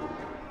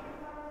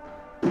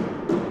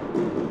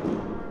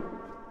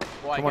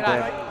 Boy, Come on,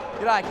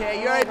 get out,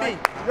 kid. You're AB.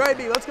 You're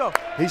AB. Let's go.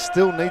 he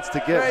still needs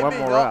to get one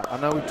more out. I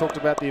know we've talked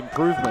about the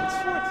improvements,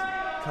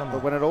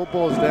 but when it all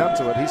boils down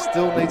to it, he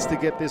still needs to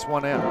get this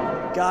one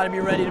out. Got to be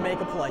ready to make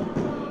a play.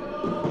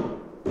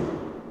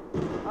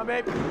 Come on,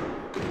 babe.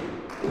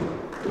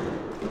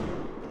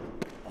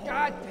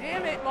 God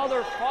damn it,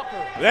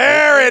 motherfucker.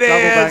 There it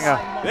Double is.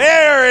 banger.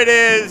 There it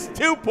is.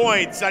 2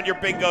 points on your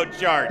bingo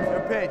chart.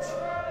 Good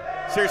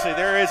pitch. Seriously,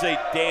 there is a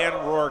Dan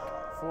Rourke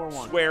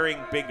 4-1. swearing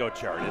bingo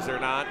chart, is there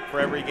not, for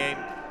every game?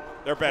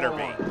 There better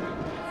be.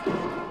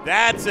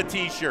 That's a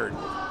T-shirt.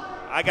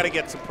 I got to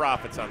get some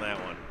profits on that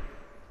one.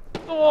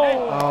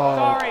 Oh,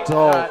 sorry.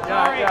 Dope.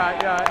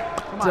 Yeah.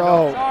 Come on, Dope.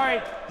 dog.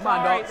 Sorry. Come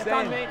on, Sorry. dog. That's Stay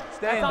on in. me.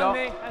 Stay That's in, on dog.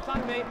 me. That's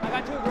on me. I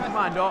got too aggressive. Come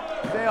on, dog.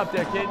 Stay up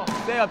there, kid.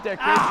 Stay up there,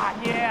 kid.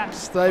 Ah, yeah.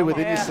 Stay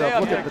within Yeah, yourself. stay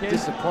up Look there, at the kid.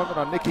 disappointment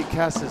on Nicky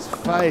Cass's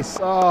face.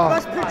 Oh,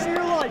 Best pitch of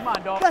your life. Come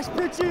on, dog. Best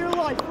pitch of your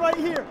life. Right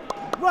here.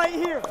 Right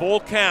here. Full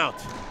count.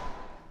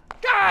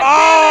 God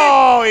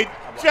Oh, he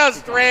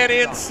just ran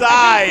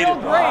inside. feel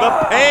great.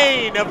 The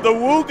pain of the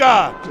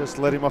Wooga. just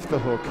let him off the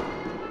hook.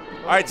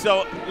 All right,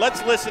 so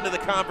let's listen to the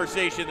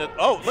conversation.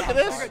 Oh, look at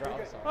this.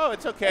 Oh,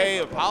 it's okay.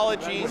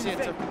 Apologies.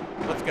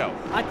 Let's go.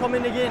 I come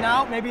in to get an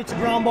out. Maybe it's a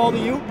ground ball to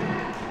you.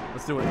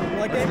 Let's do it. You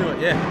like Let's it? do it.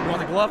 Yeah. You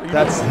want the glove?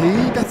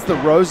 That's the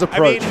Rose I mean,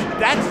 approach.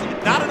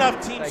 that's not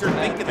enough teams are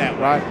thinking that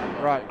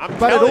way. Right. I'm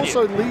But it telling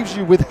also leaves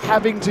you with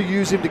having to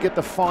use him to get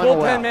the final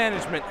Bullpen out.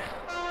 management.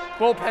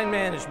 Bullpen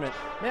management.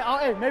 Man,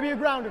 hey, maybe a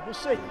grounder. We'll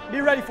see.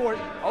 Be ready for it.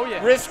 Oh,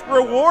 yeah. Risk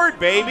reward,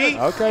 baby.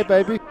 Okay,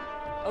 baby.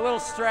 A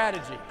little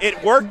strategy.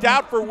 It worked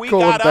out for We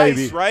Call Got it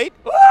baby. Ice, right?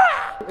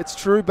 It's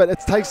true, but it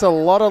takes a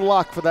lot of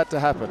luck for that to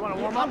happen.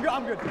 I'm good.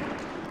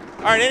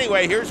 All right,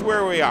 anyway, here's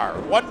where we are.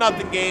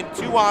 1-0 game,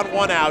 2 on,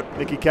 1 out.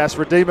 Nicky Cass,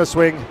 redeemer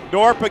swing.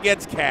 Knorp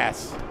against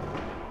Cass.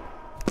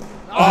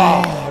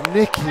 Oh,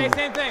 Nicky. Hey,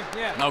 same thing.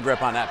 Yeah. No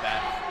grip on that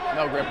bat.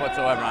 No grip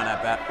whatsoever on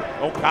that bat.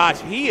 Oh gosh,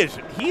 he's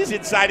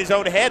inside his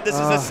own head. This is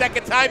the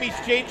second time he's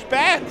changed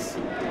bats.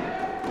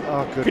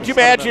 Oh, goodness. Could you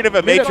imagine if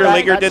a major Bat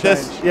leaguer did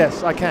this? change.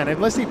 Yes, I can.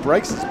 Unless he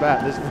breaks his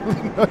bat. There's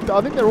really no,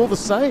 I think they're all the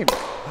same.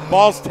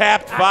 Ball's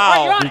tapped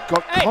foul. He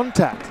got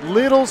contact.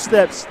 Little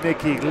steps,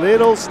 Nicky.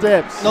 Little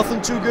steps.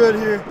 Nothing too good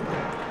here.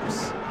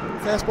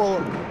 Fastball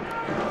up.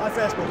 High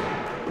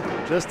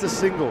fastball. Just a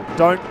single.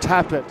 Don't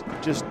tap it.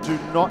 Just do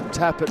not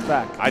tap it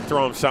back. I'd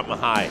throw him something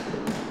high.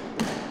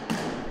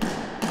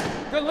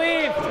 Good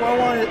lead. That's where I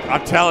want it.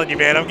 I'm telling you,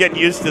 man, I'm getting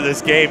used to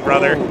this game,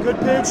 brother. Good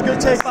pitch. Good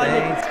take by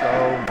Nicky. Saints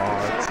go,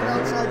 Martin.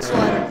 Outside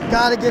slider.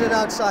 Gotta get it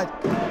outside.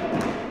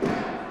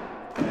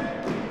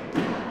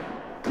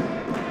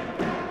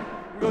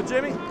 We go,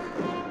 Jimmy.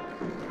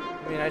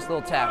 Give me a nice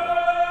little tap.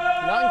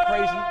 Nothing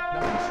crazy.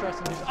 Nothing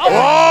stressing. Just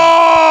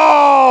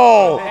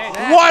Oh!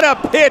 What a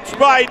pitch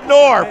by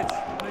Knorp.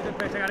 Good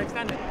pitch. I got to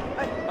extend it.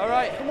 all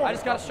right. I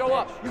just got to show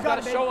up. You got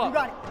it, baby. show up. You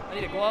got it. I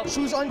need a glove.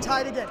 Shoes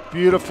untied again.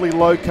 Beautifully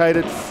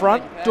located.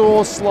 Front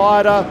door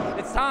slider.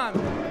 It's time.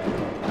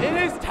 It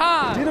is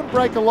time. Didn't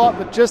break a lot,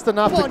 but just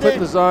enough Come to on, clip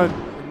Dave. the zone.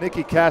 And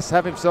Nicky Cass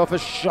have himself a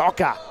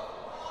shocker.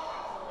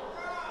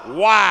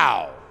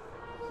 Wow.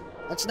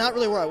 That's not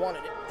really where I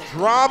wanted it.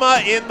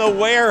 Drama in the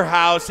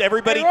warehouse.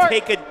 Everybody Hey, Rourke.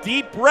 take a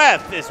deep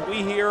breath as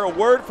we hear a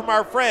word from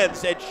our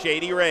friends at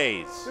Shady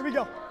Rays. Here we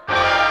go.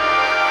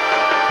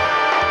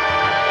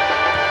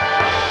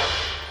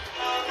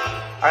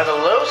 Are the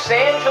Los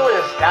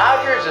Angeles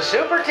Dodgers a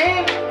super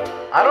team?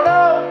 I don't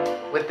know.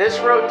 With this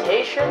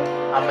rotation,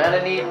 I'm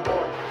gonna need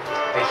more.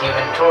 The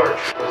Human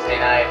Torch was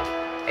denied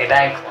a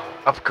bank loan.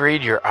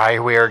 Upgrade your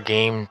eyewear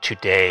game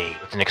today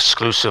with an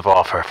exclusive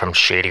offer from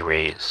Shady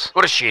Rays. Go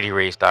to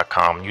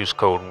ShadyRays.com, use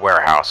code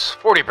WAREHOUSE.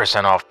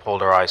 40% off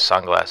polarized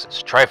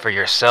sunglasses. Try for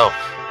yourself.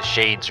 The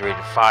shades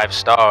rated 5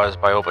 stars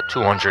by over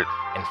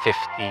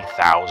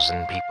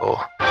 250,000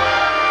 people.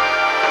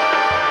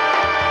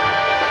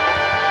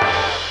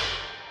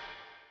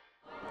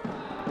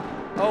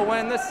 Oh,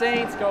 when the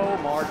Saints go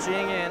marching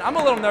in. I'm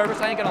a little nervous,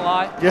 I ain't gonna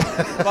lie. Yeah.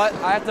 But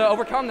I have to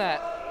overcome that.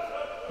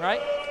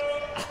 Right?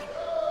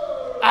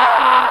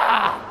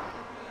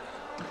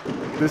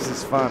 This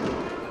is fun.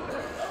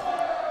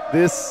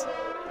 This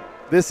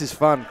is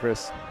fun,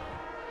 Chris.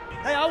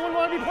 Hey, I wouldn't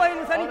want to be playing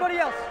with anybody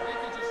else.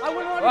 I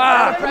wouldn't want to be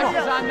Ah, playing with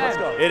pressure's anybody on else.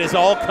 them. It has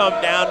all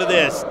come down to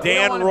this. don't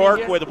Dan wanna be Rourke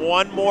here. with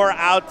one more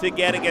out to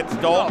get against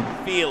Dalton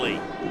Feely.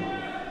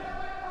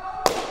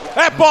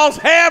 That ball's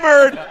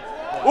hammered.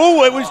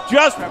 Ooh, it was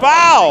just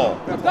foul.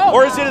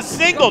 Or is it a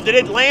single? Did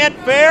it land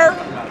fair?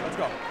 Let's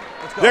go.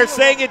 They're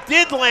saying it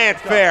did land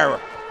fair.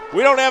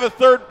 We don't have a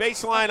third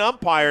baseline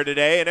umpire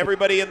today, and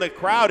everybody in the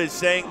crowd is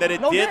saying that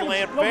it did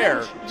land fair.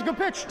 It's a good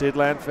pitch. Did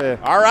land fair.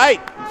 All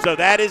right, so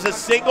that is a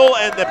single,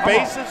 and the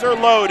bases are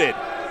loaded.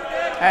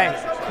 Hey,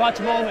 clutch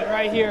moment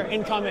right here,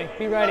 incoming.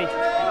 Be ready.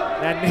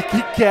 Now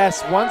Nicky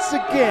Cass once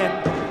again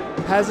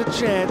has a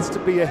chance to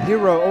be a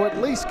hero or at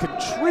least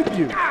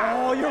contribute.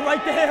 Oh, you're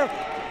right there.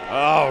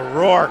 Oh,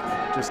 Rourke.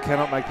 Just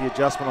cannot make the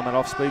adjustment on that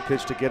off-speed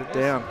pitch to get it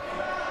down.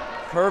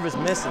 Curve is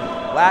missing,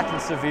 lacking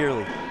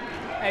severely.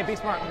 Hey, be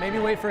smart. Maybe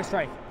wait for a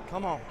strike.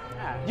 Come on.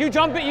 You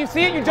jump it, you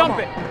see it, you jump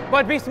it.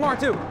 But be smart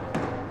too.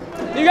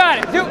 You got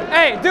it.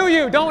 Hey, do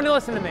you. Don't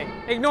listen to me.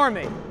 Ignore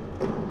me.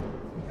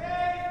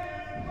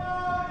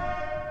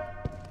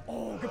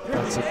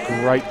 That's a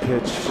great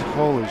pitch.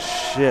 Holy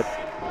shit.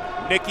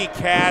 Nicky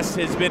Cass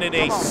has been in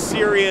a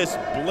serious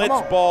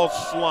blitzball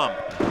slump.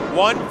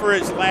 1 for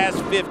his last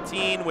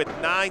 15 with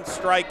 9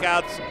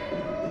 strikeouts,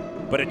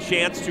 but a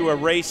chance to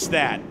erase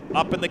that.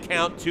 Up in the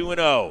count,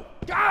 2-0.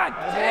 God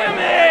damn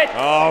it!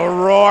 Oh,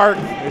 Rourke.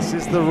 This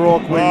is the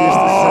Rourke we used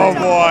Oh to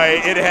see. boy,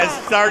 it has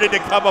started to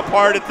come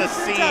apart at the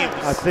seams.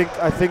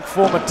 I think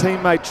former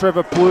teammate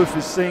Trevor Plouffe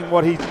is seeing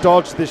what he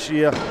dodged this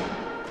year.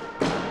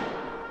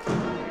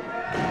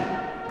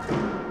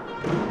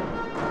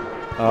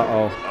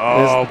 Uh-oh.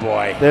 Oh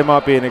boy. There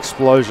might be an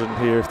explosion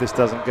here if this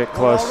doesn't get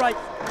close. All right.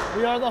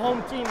 We are the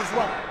home team as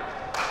well.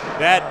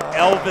 That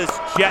Elvis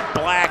jet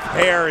black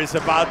hair is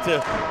about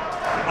to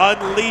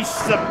unleash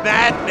some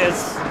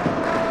madness.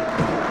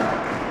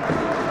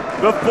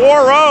 The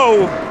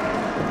 4-0.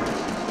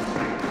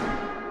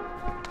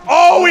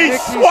 Oh, he Nicky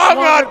swung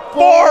on 4-0.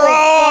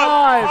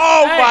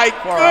 Oh my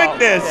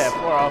goodness. Yeah,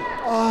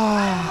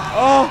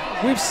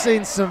 4-0. We've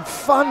seen some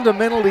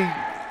fundamentally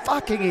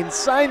fucking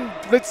insane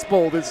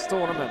blitzball this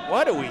tournament.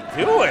 What are we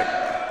doing?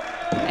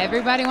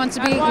 Everybody wants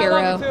to be That's a why I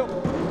hero. love you too.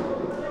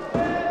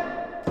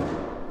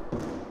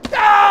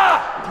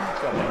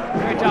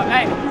 Great job.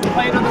 Hey,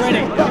 playing on the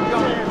ready.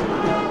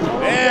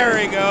 There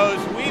he goes.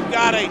 We've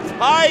got a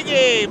tie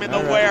game in the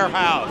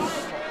warehouse.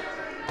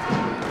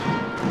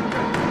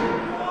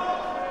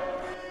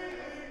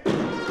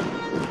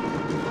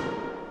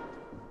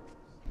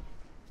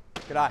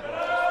 Good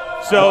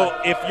eye. So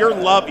if you're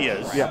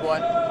Lovias,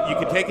 What? you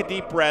can take a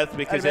deep breath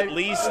because at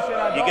least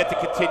you get to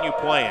continue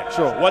playing.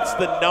 Sure. What's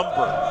the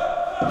number?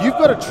 You've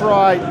got to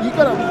try, you've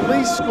got to at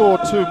least score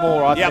 2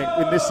 more, I Yep. think,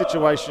 in this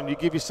situation. You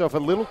give yourself a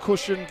little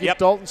cushion, give Yep.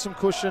 Dalton some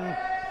cushion.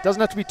 Doesn't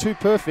have to be too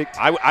perfect.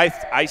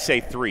 I say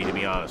 3, to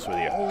be honest with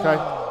you. Okay.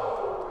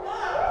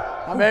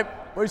 Hi, babe.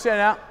 What are you saying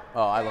now?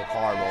 Oh, I look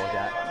horrible with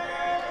that.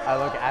 I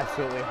look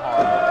absolutely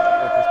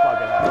horrible with this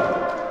bucket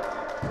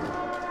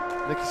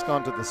hat. Nicky's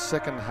gone to the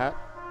second hat.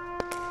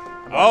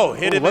 Oh,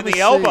 hit him let in me the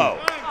see. elbow.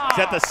 Is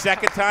that the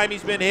second time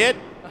he's been hit?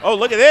 Oh,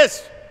 look at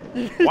this.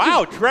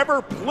 Wow,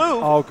 Trevor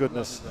Plouffe. Oh,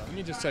 goodness. Let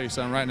me just tell you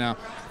something right now.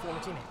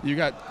 You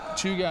got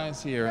 2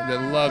 guys here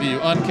that love you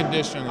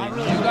unconditionally.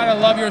 You gotta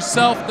love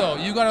yourself, though.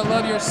 You gotta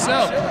love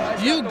yourself.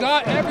 You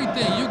got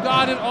everything. You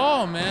got it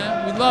all,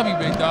 man. We love you,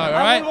 big dog. All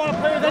I right. wouldn't want to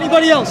play with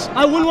anybody else.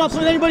 I wouldn't want to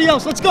play with anybody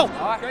else. Let's go.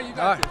 Okay, you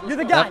got You're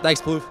the guy.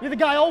 Thanks, Plouffe. You're the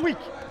guy all week.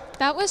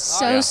 That was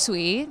so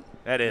sweet.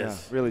 That is. Yeah,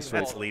 really sweet.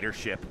 That's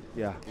leadership.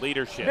 Yeah.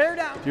 Leadership. Bear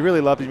down. If you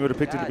really loved him, you would have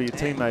picked him to be your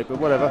teammate, but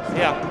whatever.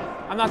 Yeah.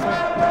 I'm not swinging.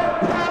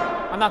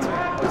 I'm not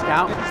swinging. Let's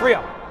count.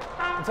 3-0.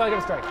 Until I get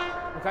a strike.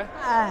 Okay?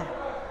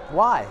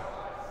 Why?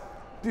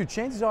 Dude,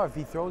 chances are if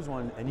he throws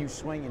one and you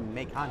swing and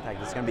make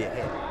contact, it's gonna be a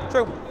hit.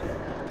 True.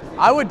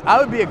 I would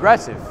be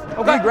aggressive. Be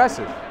Okay.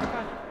 aggressive.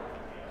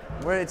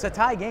 Where it's a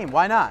tie game.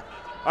 Why not?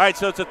 All right,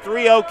 so it's a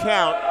 3-0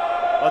 count.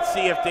 Let's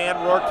see if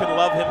Dan Rourke can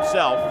love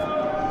himself.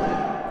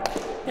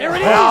 There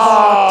it is.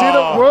 Oh, did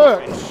it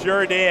work? It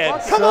sure did.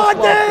 Come on,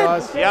 Self-love, Dan.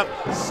 guys. Yep.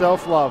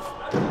 Self-love.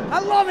 I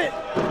love it.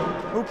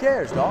 Who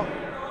cares, dog?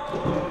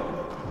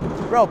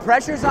 Bro,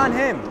 pressure's on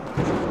him.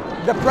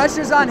 The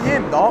pressure's on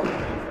him, dog.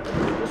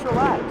 Just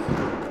relax.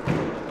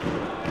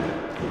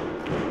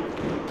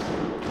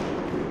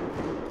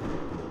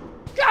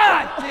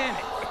 God damn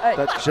it. Hey,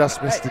 That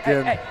just missed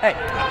again. hey,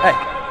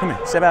 come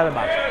here, step out of the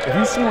box. If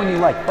you see one you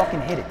like,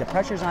 fucking hit it. The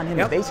pressure's on him,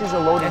 the bases are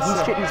loaded, he's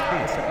shitting his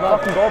pants.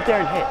 Fucking go up there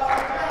and hit.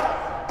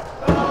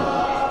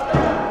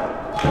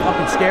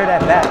 Fucking scare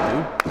that bat,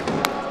 dude.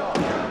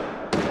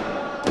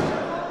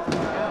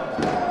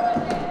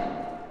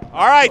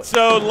 All right,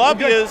 so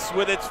Lovias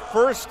with its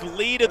first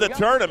lead of the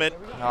tournament.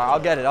 I'll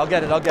get it. I'm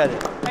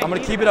gonna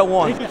keep it at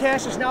 1. Nicky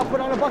Cash is now put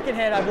on a bucket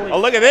hat, I believe. Oh,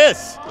 look at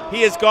this.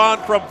 He has gone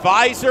from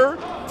visor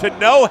to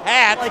no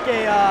hat Like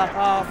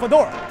a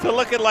fedora. to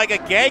looking like a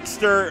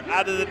gangster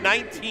out of the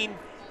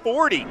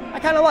 1940. I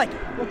kind of like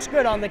it. Looks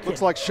good on the kid.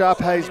 Looks like Sharp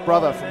Hayes'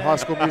 brother from High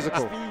School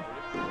Musical.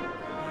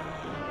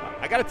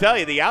 I got to tell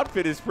you, the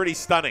outfit is pretty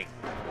stunning.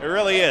 It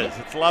really is.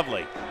 It's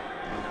lovely.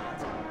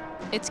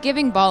 It's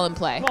giving ball and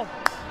play.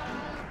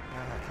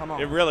 Come on.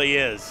 It really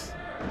is.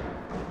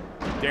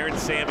 Darren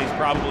Sammy's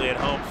probably at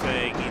home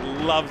saying he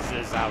loves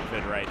this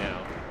outfit right now.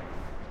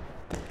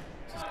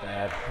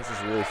 bad. This is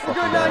really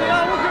fucking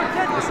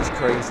bad. This is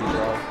crazy,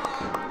 bro.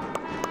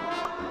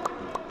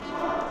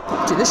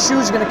 Dude, this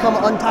shoe's gonna come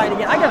untied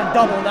again. I gotta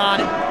double knot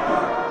it.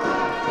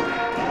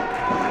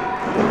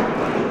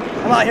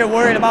 I'm out here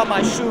worried about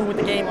my shoe with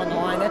the game on the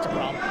line. That's a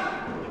problem.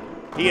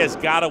 He has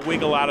got to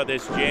wiggle out of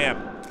this jam.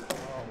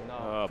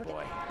 Oh,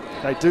 boy.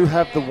 They do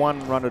have the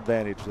 1 run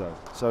advantage, though.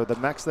 So the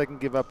max they can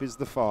give up is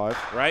the 5,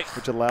 right?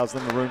 Which allows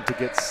them the room to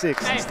get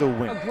 6 and still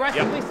win.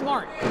 Aggressively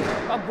smart.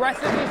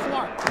 Aggressively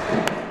smart.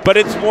 But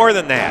it's more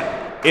than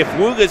that. If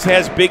Woogas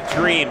has big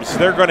dreams,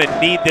 they're going to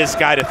need this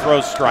guy to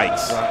throw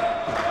strikes. Right.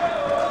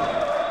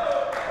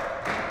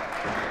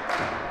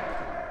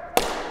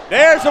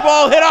 There's a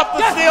ball hit off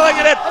the ceiling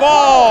and it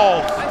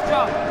falls. Nice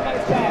job.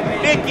 Nice job,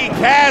 man. Nicky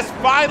Cass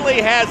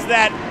finally has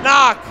that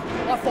knock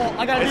My fault.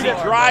 I gotta as do he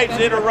that. drives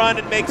in a run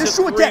and makes it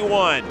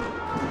 3-1.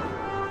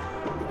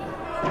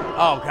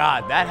 Oh,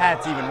 God, that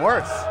hat's even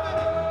worse.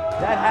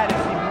 That hat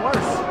is even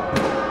worse.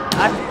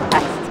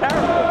 That's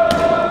terrible.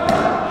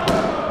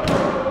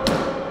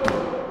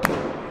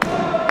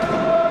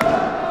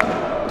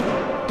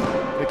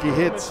 Nicky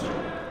hits.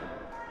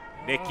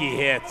 Nicky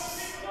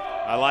hits.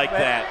 I like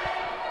that.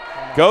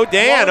 Go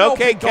Dan.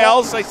 Okay,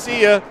 Kels, I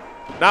see you.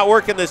 Not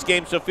working this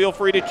game, so feel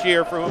free to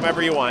cheer for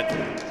whomever you want.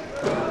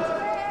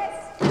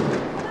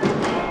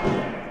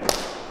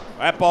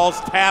 That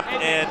ball's tapped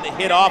and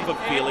hit off of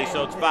Feely,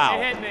 so it's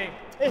foul. It hit me.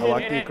 I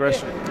like the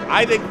aggression.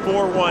 I think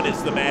 4-1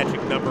 is the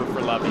magic number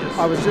for Lovius.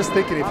 I was just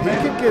thinking, if he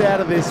can get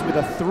out of this with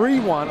a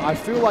 3-1, I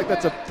feel like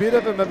that's a bit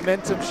of a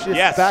momentum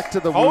shift back to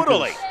the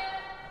totally.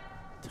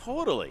 Woogas.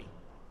 Totally.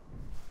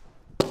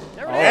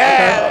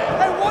 Yeah.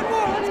 Hey, one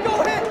more. Let's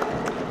go hit.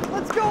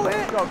 Let's go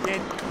hit. Go,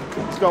 kid.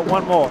 He's got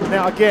 1 more.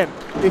 Now, again,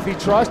 if he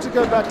tries to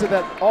go back to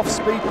that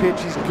off-speed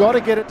pitch, he's got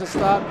to get it to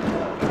start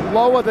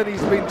lower than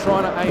he's been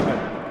trying to aim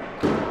it.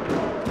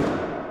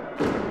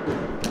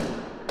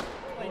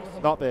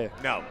 Not there.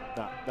 No.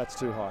 No, that's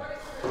too high.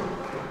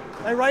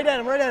 Hey, right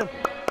at him, right at him.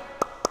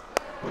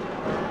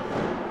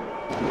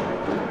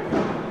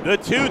 The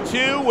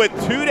 2-2 with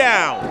 2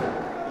 down.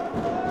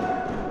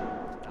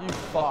 You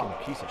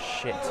fucking piece of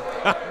shit.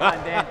 Come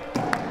on, Dan.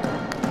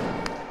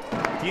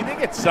 Do you think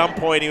at some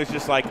point he was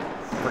just like,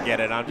 forget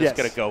it, I'm just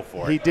going to go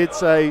for it? He did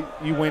say,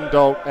 you win,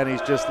 Dolt, and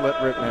he's just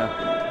let rip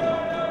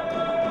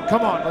now.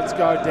 Come on, let's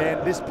go,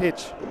 Dan. This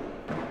pitch.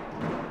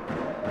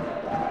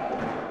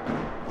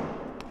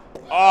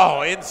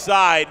 Oh,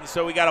 inside, and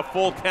so we got a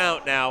full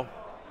count now.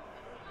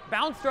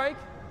 Bounce strike.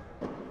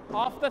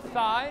 Off the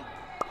thigh.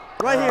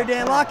 Right here,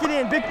 Dan. Lock it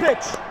in. Big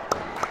pitch.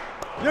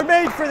 You're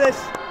made for this.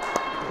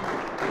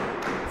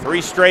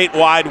 3 straight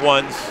wide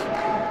ones.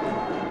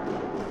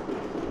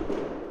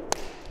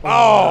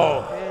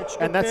 Oh!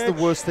 And that's the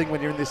worst thing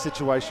when you're in this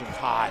situation.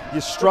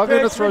 You're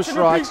struggling to throw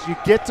strikes, you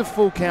get to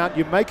full count,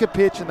 you make a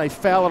pitch, and they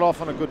foul it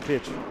off on a good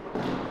pitch.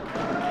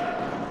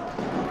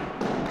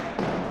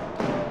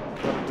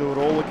 Got to do it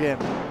all again.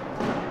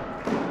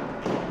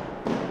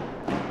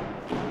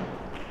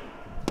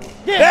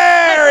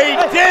 There, he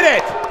did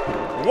it!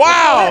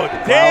 Wow,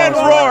 Dan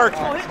Rourke.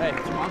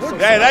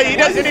 He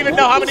doesn't even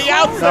know how many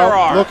outs there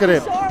are. Look at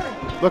him.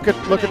 Look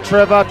at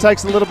Trevor.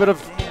 Takes a little bit of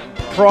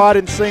pride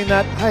in seeing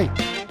that. Hey.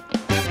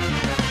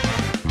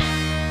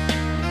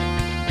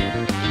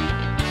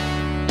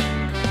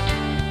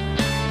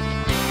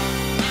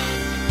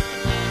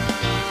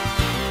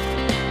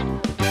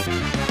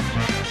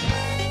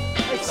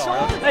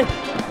 Hey,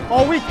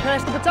 all week,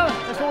 pass the baton.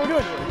 That's what we're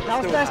doing. Now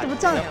it's pass the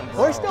baton.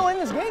 We're still in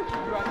this game.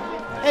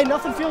 Hey,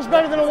 nothing feels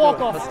better than a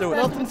walk-off. Let's do it.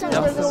 Nothing feels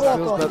better than a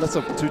walk-off. That's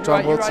a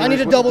 2-time World Series. I need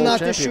to double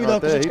knock this shoe, though.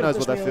 He knows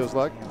what that feels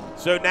like.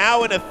 So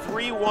now in a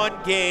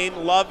 3-1 game,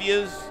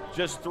 Lovius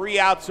just 3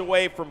 outs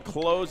away from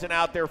closing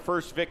out their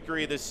first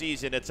victory of the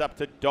season. It's up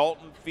to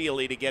Dalton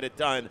Feely to get it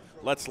done.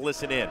 Let's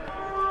listen in.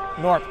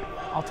 Knorp.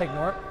 I'll take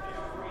Knorp.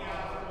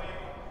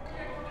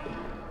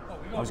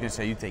 I was going to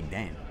say you take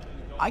Dan.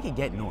 I could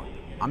get Knorp.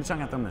 I'm just not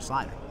going to throw him the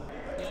slider.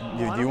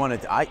 Do you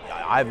want to? I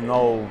have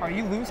no. Are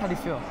you loose? How do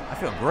you feel? I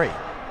feel great.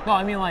 No,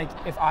 I mean like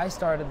if I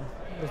started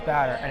this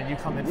batter and you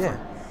come in. Yeah.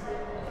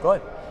 Good.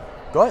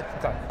 Good.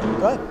 Okay.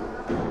 Good.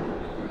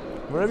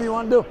 Whatever you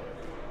want to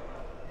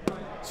do.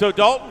 So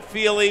Dalton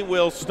Feely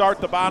will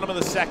start the bottom of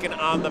the second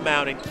on the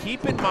mound. And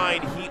keep in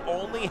mind, he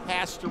only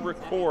has to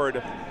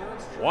record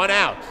 1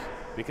 out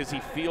because he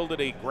fielded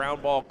a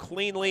ground ball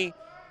cleanly,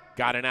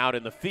 got an out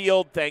in the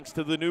field thanks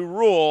to the new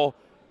rule.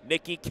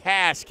 Nicky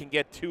Cass can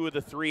get 2 of the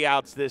 3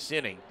 outs this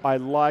inning. I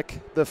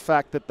like the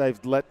fact that they've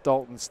let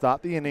Dalton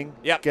start the inning,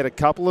 Yep. get a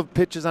couple of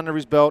pitches under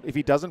his belt. If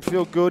he doesn't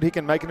feel good, he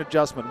can make an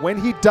adjustment. When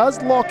he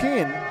does lock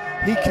in,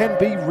 he can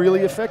be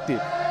really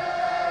effective.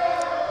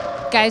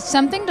 Guys,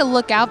 something to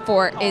look out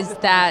for is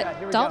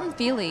that Dalton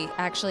Feely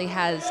actually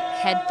has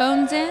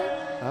headphones in.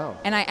 Oh.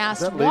 And I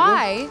asked legal?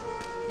 why,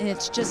 and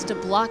it's just to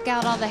block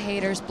out all the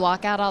haters,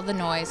 block out all the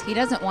noise. He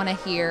doesn't want to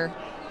hear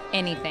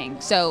anything.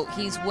 So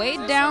he's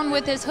weighed down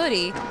with his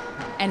hoodie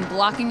and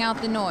blocking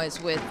out the noise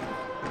with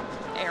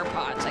AirPods.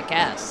 AirPods, I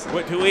guess.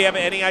 Do we have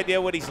any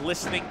idea what he's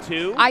listening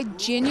to? I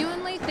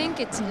genuinely think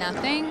it's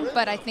nothing,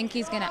 but I think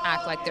he's going to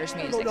act like there's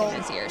music in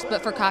his ears.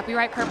 But for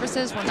copyright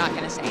purposes, we're not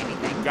going to say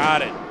anything.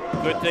 Got it.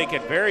 Good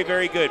thinking. Very,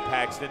 very good,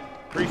 Paxton.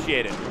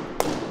 Appreciate it.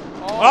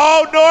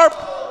 Oh, Knorp!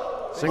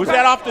 Single. Was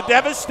that off the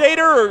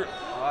Devastator or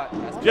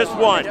just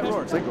one?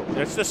 Single.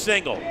 Just a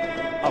single.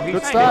 Oh, he's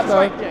Good start,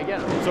 though. Yeah,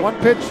 get him. So one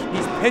pitch.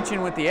 He's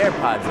pitching with the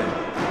AirPods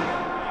in.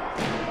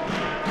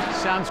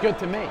 Sounds good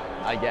to me,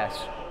 I guess.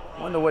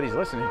 Wonder what he's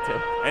listening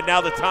to. And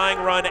now the tying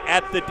run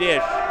at the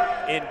dish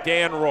in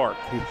Dan Rourke.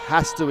 He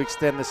has to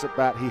extend this at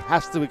bat. He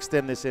has to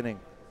extend this inning.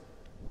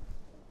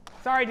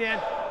 Sorry, Dan.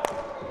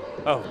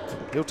 Oh,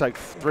 He'll take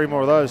 3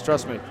 more of those,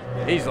 trust me.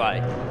 He's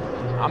like,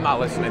 I'm not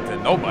listening to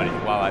nobody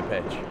while I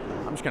pitch.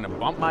 I'm just going to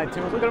bump my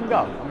tunes. Look at him go.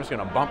 I'm just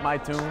going to bump my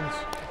tunes.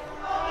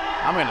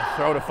 I'm going to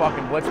throw the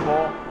fucking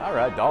Blitzball. All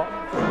right, Dalton.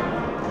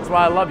 That's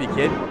why I love you,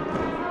 kid.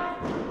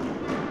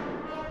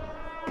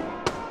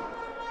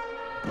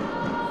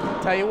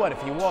 Tell you what,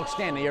 if he walks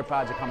in, the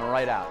earpods are coming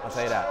right out. I'll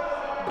tell you that.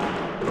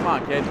 Come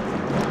on, kid.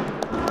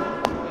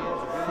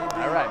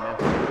 All right, man.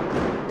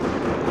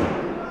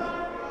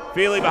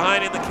 Feely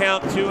behind in the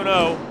count,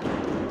 2-0.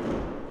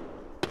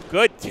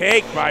 Good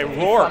take by If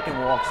he Rourke. fucking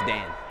walks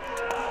Dan,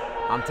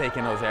 I'm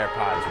taking those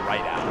AirPods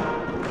right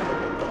out.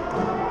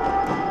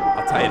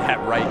 I'll tell you that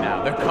right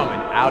now. They're coming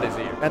out his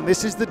ear. And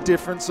this is the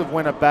difference of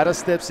when a batter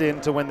steps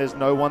in to when there's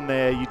no one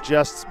there. You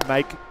just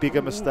make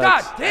bigger mistakes.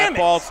 God damn That it!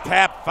 ball's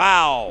tap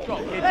foul.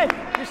 Hey,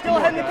 you're still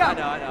ahead in the count.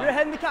 I know. You're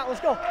ahead in the count.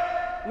 Let's go.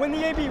 Win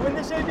the AB. Win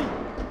this AB.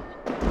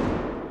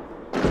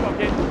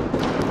 Okay.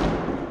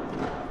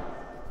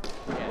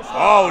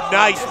 Oh,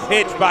 nice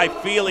pitch by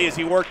Feely as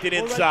he worked it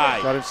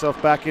inside. Got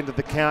himself back into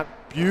the count.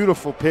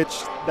 Beautiful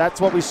pitch. That's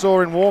what we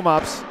saw in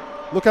warm-ups.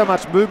 Look how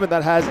much movement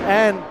that has,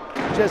 and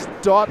just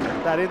dot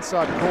that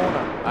inside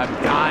corner. I'm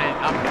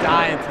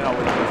dying to know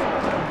what it is.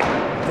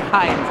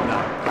 Dying to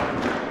know.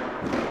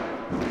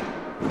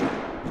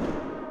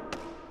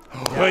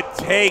 Good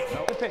take.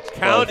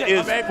 Count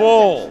is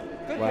full.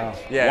 Wow.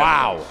 Yeah.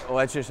 Wow. Well,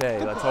 let's just say,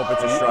 let's hope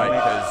it's a strike,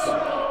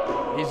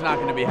 because he's not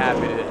going to be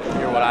happy to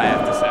hear what I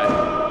have to say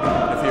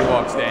if he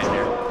walks down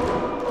here.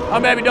 Oh,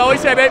 baby, Dolly,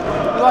 say, babe.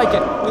 We like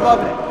it. We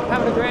loving it.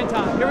 Having a grand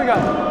time. Here we go.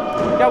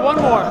 Got one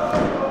more.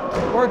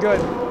 We're good.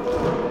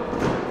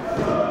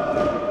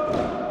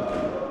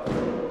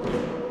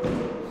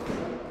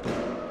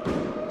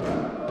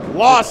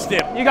 Lost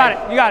him. You got it.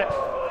 You got it.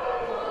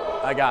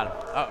 I got him.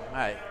 Oh, all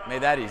right.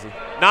 Made that easy.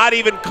 Not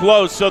even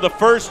close. So the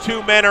first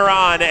 2 men are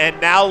on, and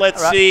now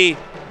let's see.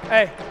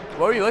 Hey,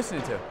 What were you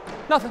listening to?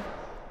 nothing.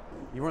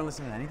 You weren't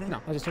listening to anything?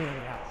 No, I just tuned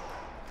it out.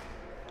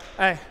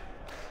 Hey,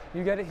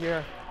 you get it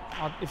here.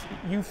 If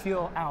you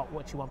feel out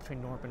what you want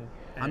between Knorp and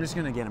I'm just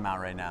going to get him out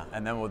right now,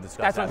 and then we'll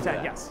discuss that's what I'm after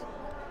saying, that. yes.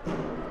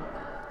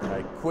 All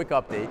right, quick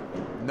update.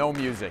 No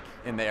music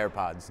in the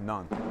AirPods,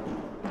 none.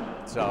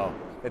 So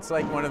it's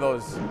like one of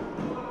those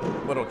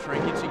little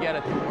trinkets you get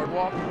at the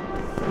boardwalk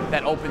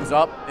that opens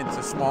up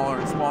into smaller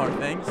and smaller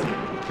things.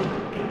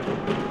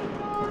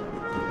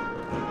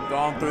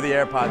 Going through the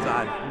AirPods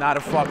on, not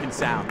a fucking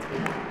sound.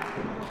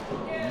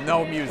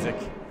 No music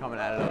coming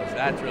out of those.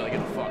 That's really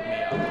gonna fuck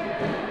me up.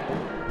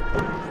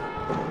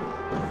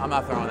 I'm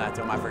not throwing that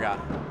to him, I forgot.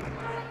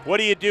 What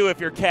do you do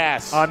if you're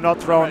Cass? I'm not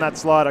throwing that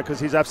slider because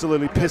he's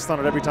absolutely pissed on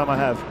it every time I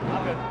have.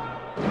 I'm good.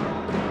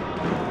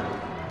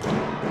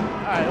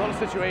 All right, a little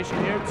situation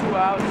here. 2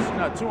 outs,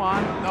 no, 2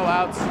 on, no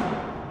outs.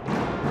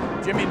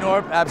 Jimmy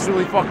Knorp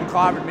absolutely fucking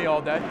clobbered me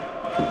all day.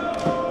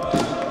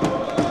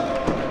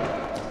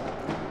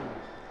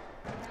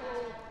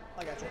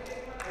 I got you.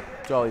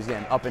 That's all he's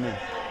getting, up and in.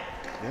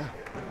 Yeah.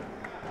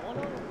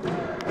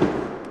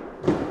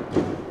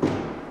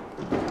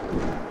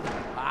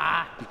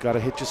 You got to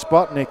hit your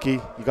spot, Nicky.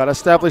 You got to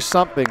establish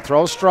something.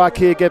 Throw a strike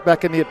here, get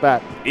back in the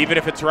at-bat. Even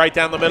if it's right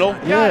down the middle?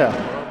 Yeah.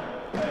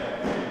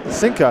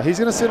 Sinker. He's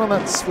going to sit on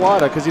that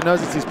slider because he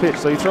knows it's his pitch.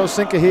 So you throw a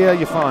sinker here,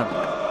 you're fine.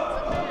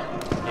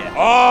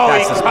 Oh,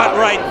 That's he the cut spot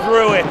right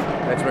through it.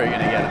 That's where you're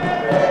gonna get him.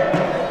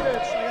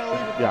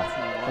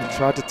 Yeah. I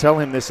tried to tell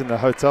him this in the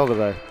hotel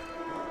today.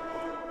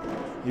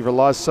 He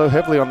relies so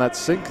heavily on that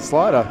sink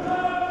slider.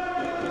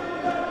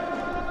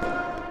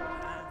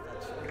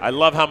 I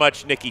love how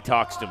much Nicky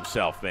talks to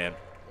himself, man.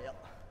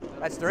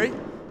 That's 3?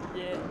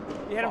 Yeah.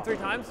 You hit him 3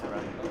 times?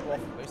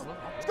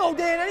 Let's go,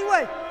 Dan,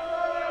 anyway.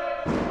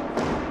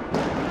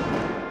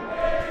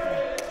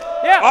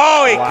 Yeah.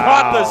 Oh, he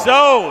caught the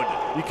zone.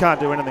 You can't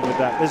do anything with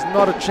that. There's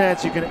not a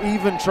chance you can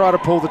even try to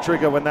pull the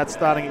trigger when that's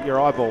starting at your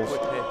eyeballs.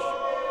 Quick pitch.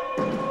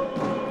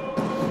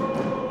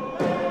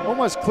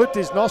 Almost clipped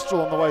his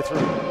nostril on the way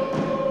through.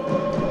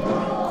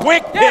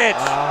 Quick pitch.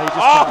 He's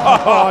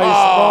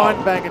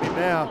mind banging him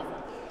now.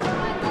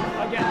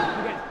 Again.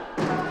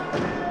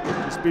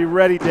 Just be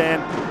ready, Dan.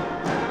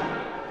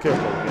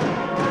 Careful.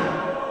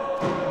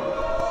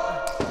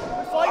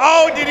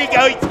 Oh, did he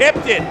go? He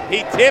tipped it.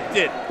 He tipped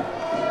it.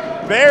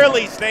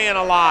 Barely staying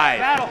alive.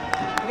 Battle.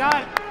 You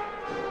got it.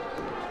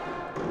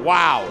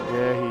 Wow.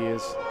 Yeah, he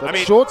is. That I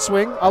mean- short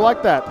swing, I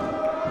like that.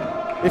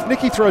 If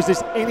Nicky throws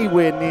this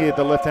anywhere near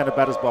the left-handed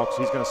batter's box,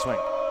 he's going to swing.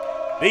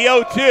 The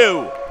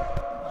 0-2.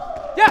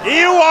 Yeah.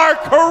 You are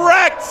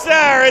correct,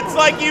 sir. It's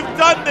like you've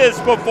done this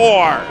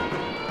before.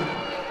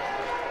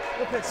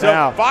 So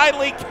Now.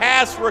 finally,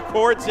 Cass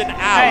records an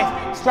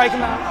out. Hey, strike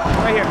him out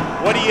right here.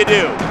 What do you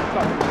do?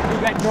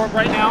 You get Knorp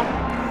right now.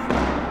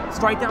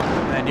 Strike down.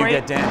 And then you Great.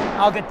 get Dan.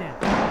 I'll get Dan.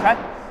 Okay?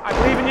 I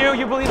believe in you.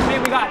 You believe in me.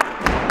 We got it.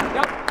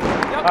 Yep.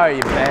 All right,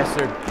 you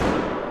bastard.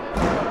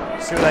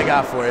 See what I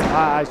got for you.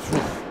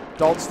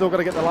 Dalton's still got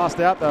to get the last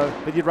out, though.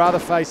 But you'd rather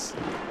face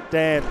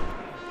Dan.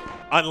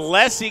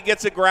 Unless he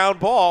gets a ground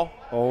ball.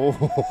 Oh.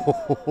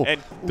 And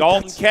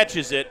Dalton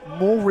catches it.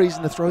 More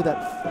reason to throw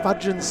that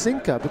fudging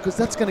sinker, because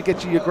that's going to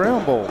get you your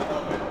ground ball.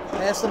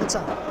 Pass the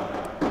baton.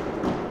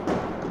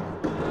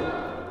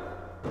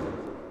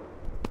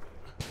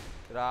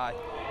 Good eye.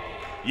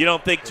 You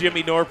don't think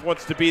Jimmy Knorp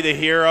wants to be the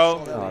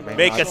hero?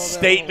 Make a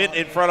statement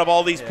in front of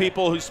all these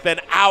people who spend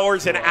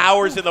hours and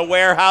hours in the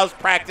warehouse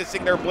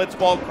practicing their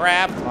blitzball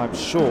craft? I'm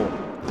sure.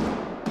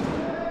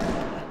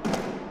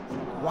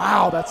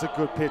 Wow, that's a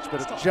good pitch,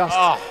 but it's just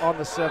on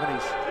the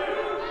 70s.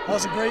 That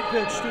was a great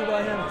pitch, too,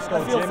 by him.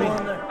 I feel for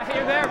him there. Hey,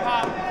 you're there,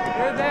 Pop.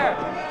 You're there.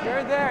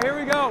 You're there. Here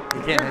we go.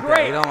 You can't You're hit great.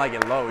 that. You don't like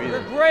it low either.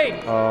 You're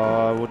great.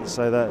 Oh, I wouldn't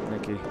say that,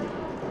 Nicky.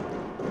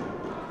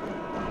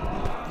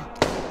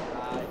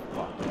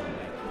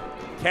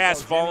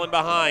 Cass falling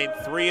behind,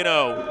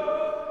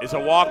 3-0. Is a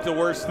walk the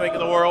worst thing in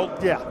the world?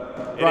 Yeah,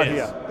 It right is.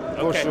 here.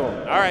 For Okay.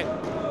 sure. All right.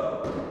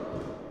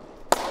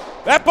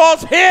 That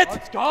ball's hit.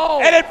 Let's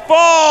go. And it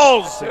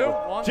falls. 2,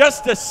 1.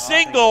 Just a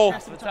single.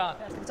 Pass the baton.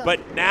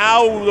 But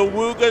now the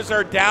Woogas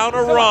are down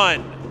a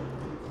run.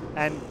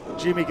 And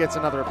Jimmy gets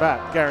another at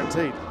bat,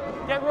 guaranteed.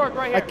 Get Rourke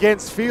right here.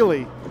 Against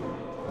Feely,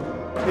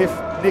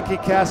 if Nicky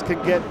Cass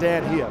can get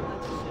Dan here.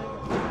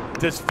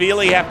 Does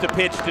Feely have to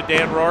pitch to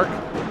Dan Rourke?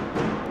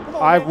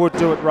 I would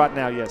do it right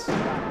now, yes.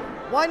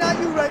 Why not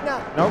you right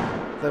now? Nope,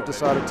 they've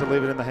decided to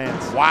leave it in the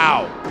hands.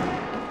 Wow.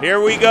 Here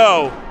we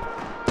go.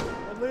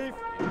 Leave.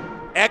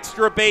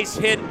 Extra base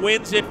hit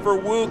wins it for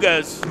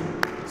Woogas.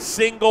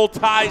 Single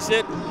ties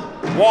it.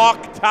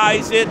 Walk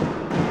ties it.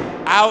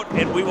 Out,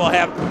 and we will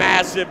have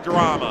massive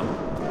drama.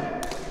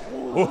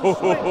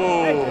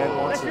 Dan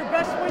wants That's it. your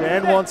best win.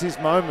 Dan wants his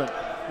moment.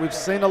 We've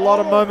seen a lot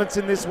of moments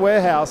in this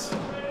warehouse.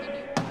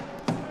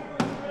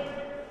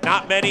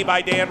 Not many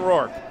by Dan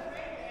Rourke.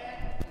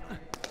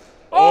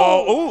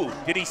 Oh, ooh,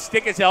 did he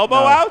stick his elbow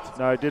out?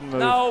 No, he didn't move.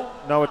 No.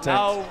 No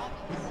attempt.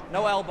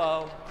 No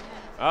elbow.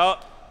 Oh,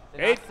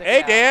 hey, not stick hey,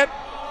 it Dan.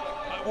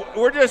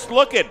 We're just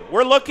looking.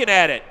 We're looking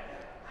at it.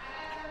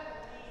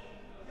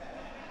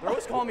 They're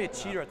always calling me a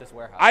cheater at this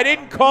warehouse. I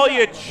didn't call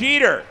you a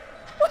cheater.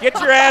 Get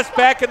your ass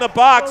back in the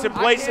box and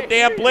play some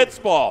damn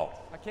blitzball.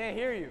 I can't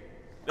hear you.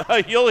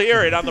 You'll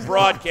hear it on the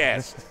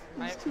broadcast.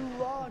 He's too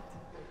locked.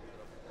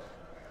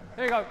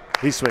 There you go.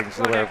 He swings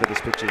wherever this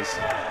pitch is.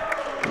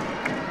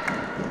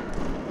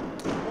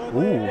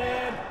 Ooh.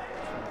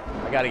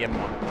 I got to give him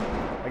one.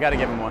 I got to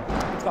give him one.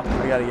 Let's go.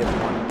 I got to give him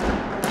one.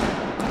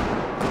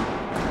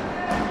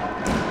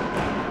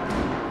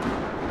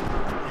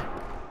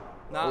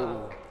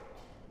 Nah.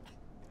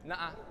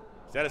 Nah.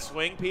 Is that a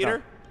swing,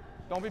 Peter?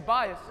 Don't be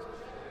biased.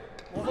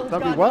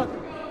 Don't be what?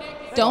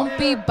 Don't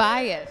be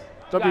biased.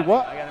 Don't be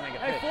what? I got to make a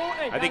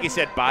pitch. I think he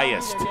said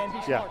biased.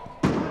 Yeah.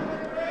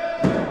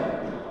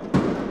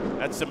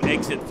 That's some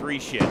exit 3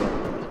 shit.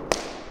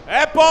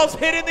 That ball's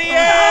hit in the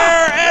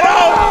air, and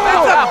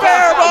it's a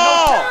fair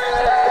ball.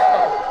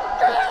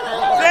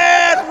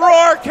 Dan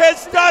Rourke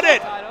has done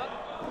it.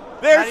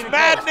 There's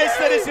madness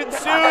that has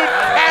ensued.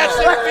 Cass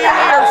and Feely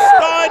are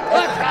stunned.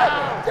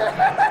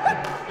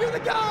 You're the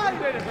guy.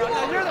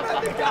 You're the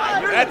fucking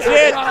guy. That's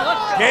it.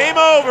 Game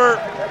over.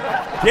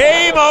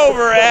 Game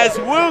over as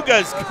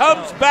Woogas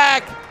comes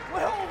back.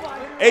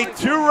 A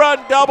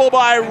 2-run double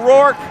by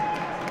Rourke.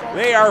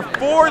 They are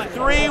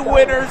 4-3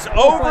 winners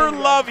over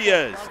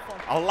Lovias.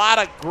 A lot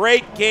of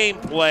great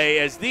gameplay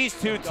as these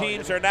two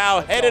teams are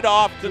now headed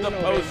off to the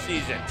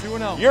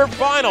postseason. Your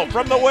final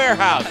from the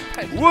warehouse,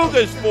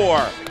 Woogas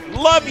 4,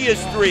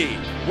 Lovias 3.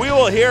 We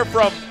will hear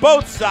from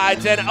both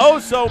sides and oh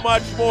so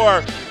much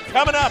more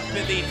coming up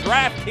in the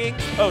DraftKings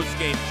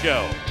postgame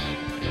show.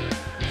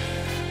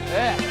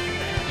 Yeah.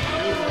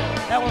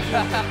 That was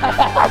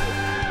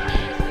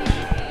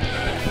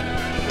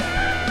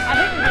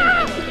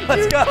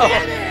Let's go.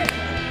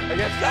 I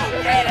guess so.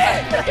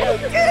 You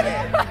did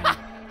it.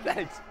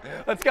 Thanks.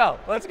 Let's go.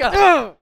 Let's go.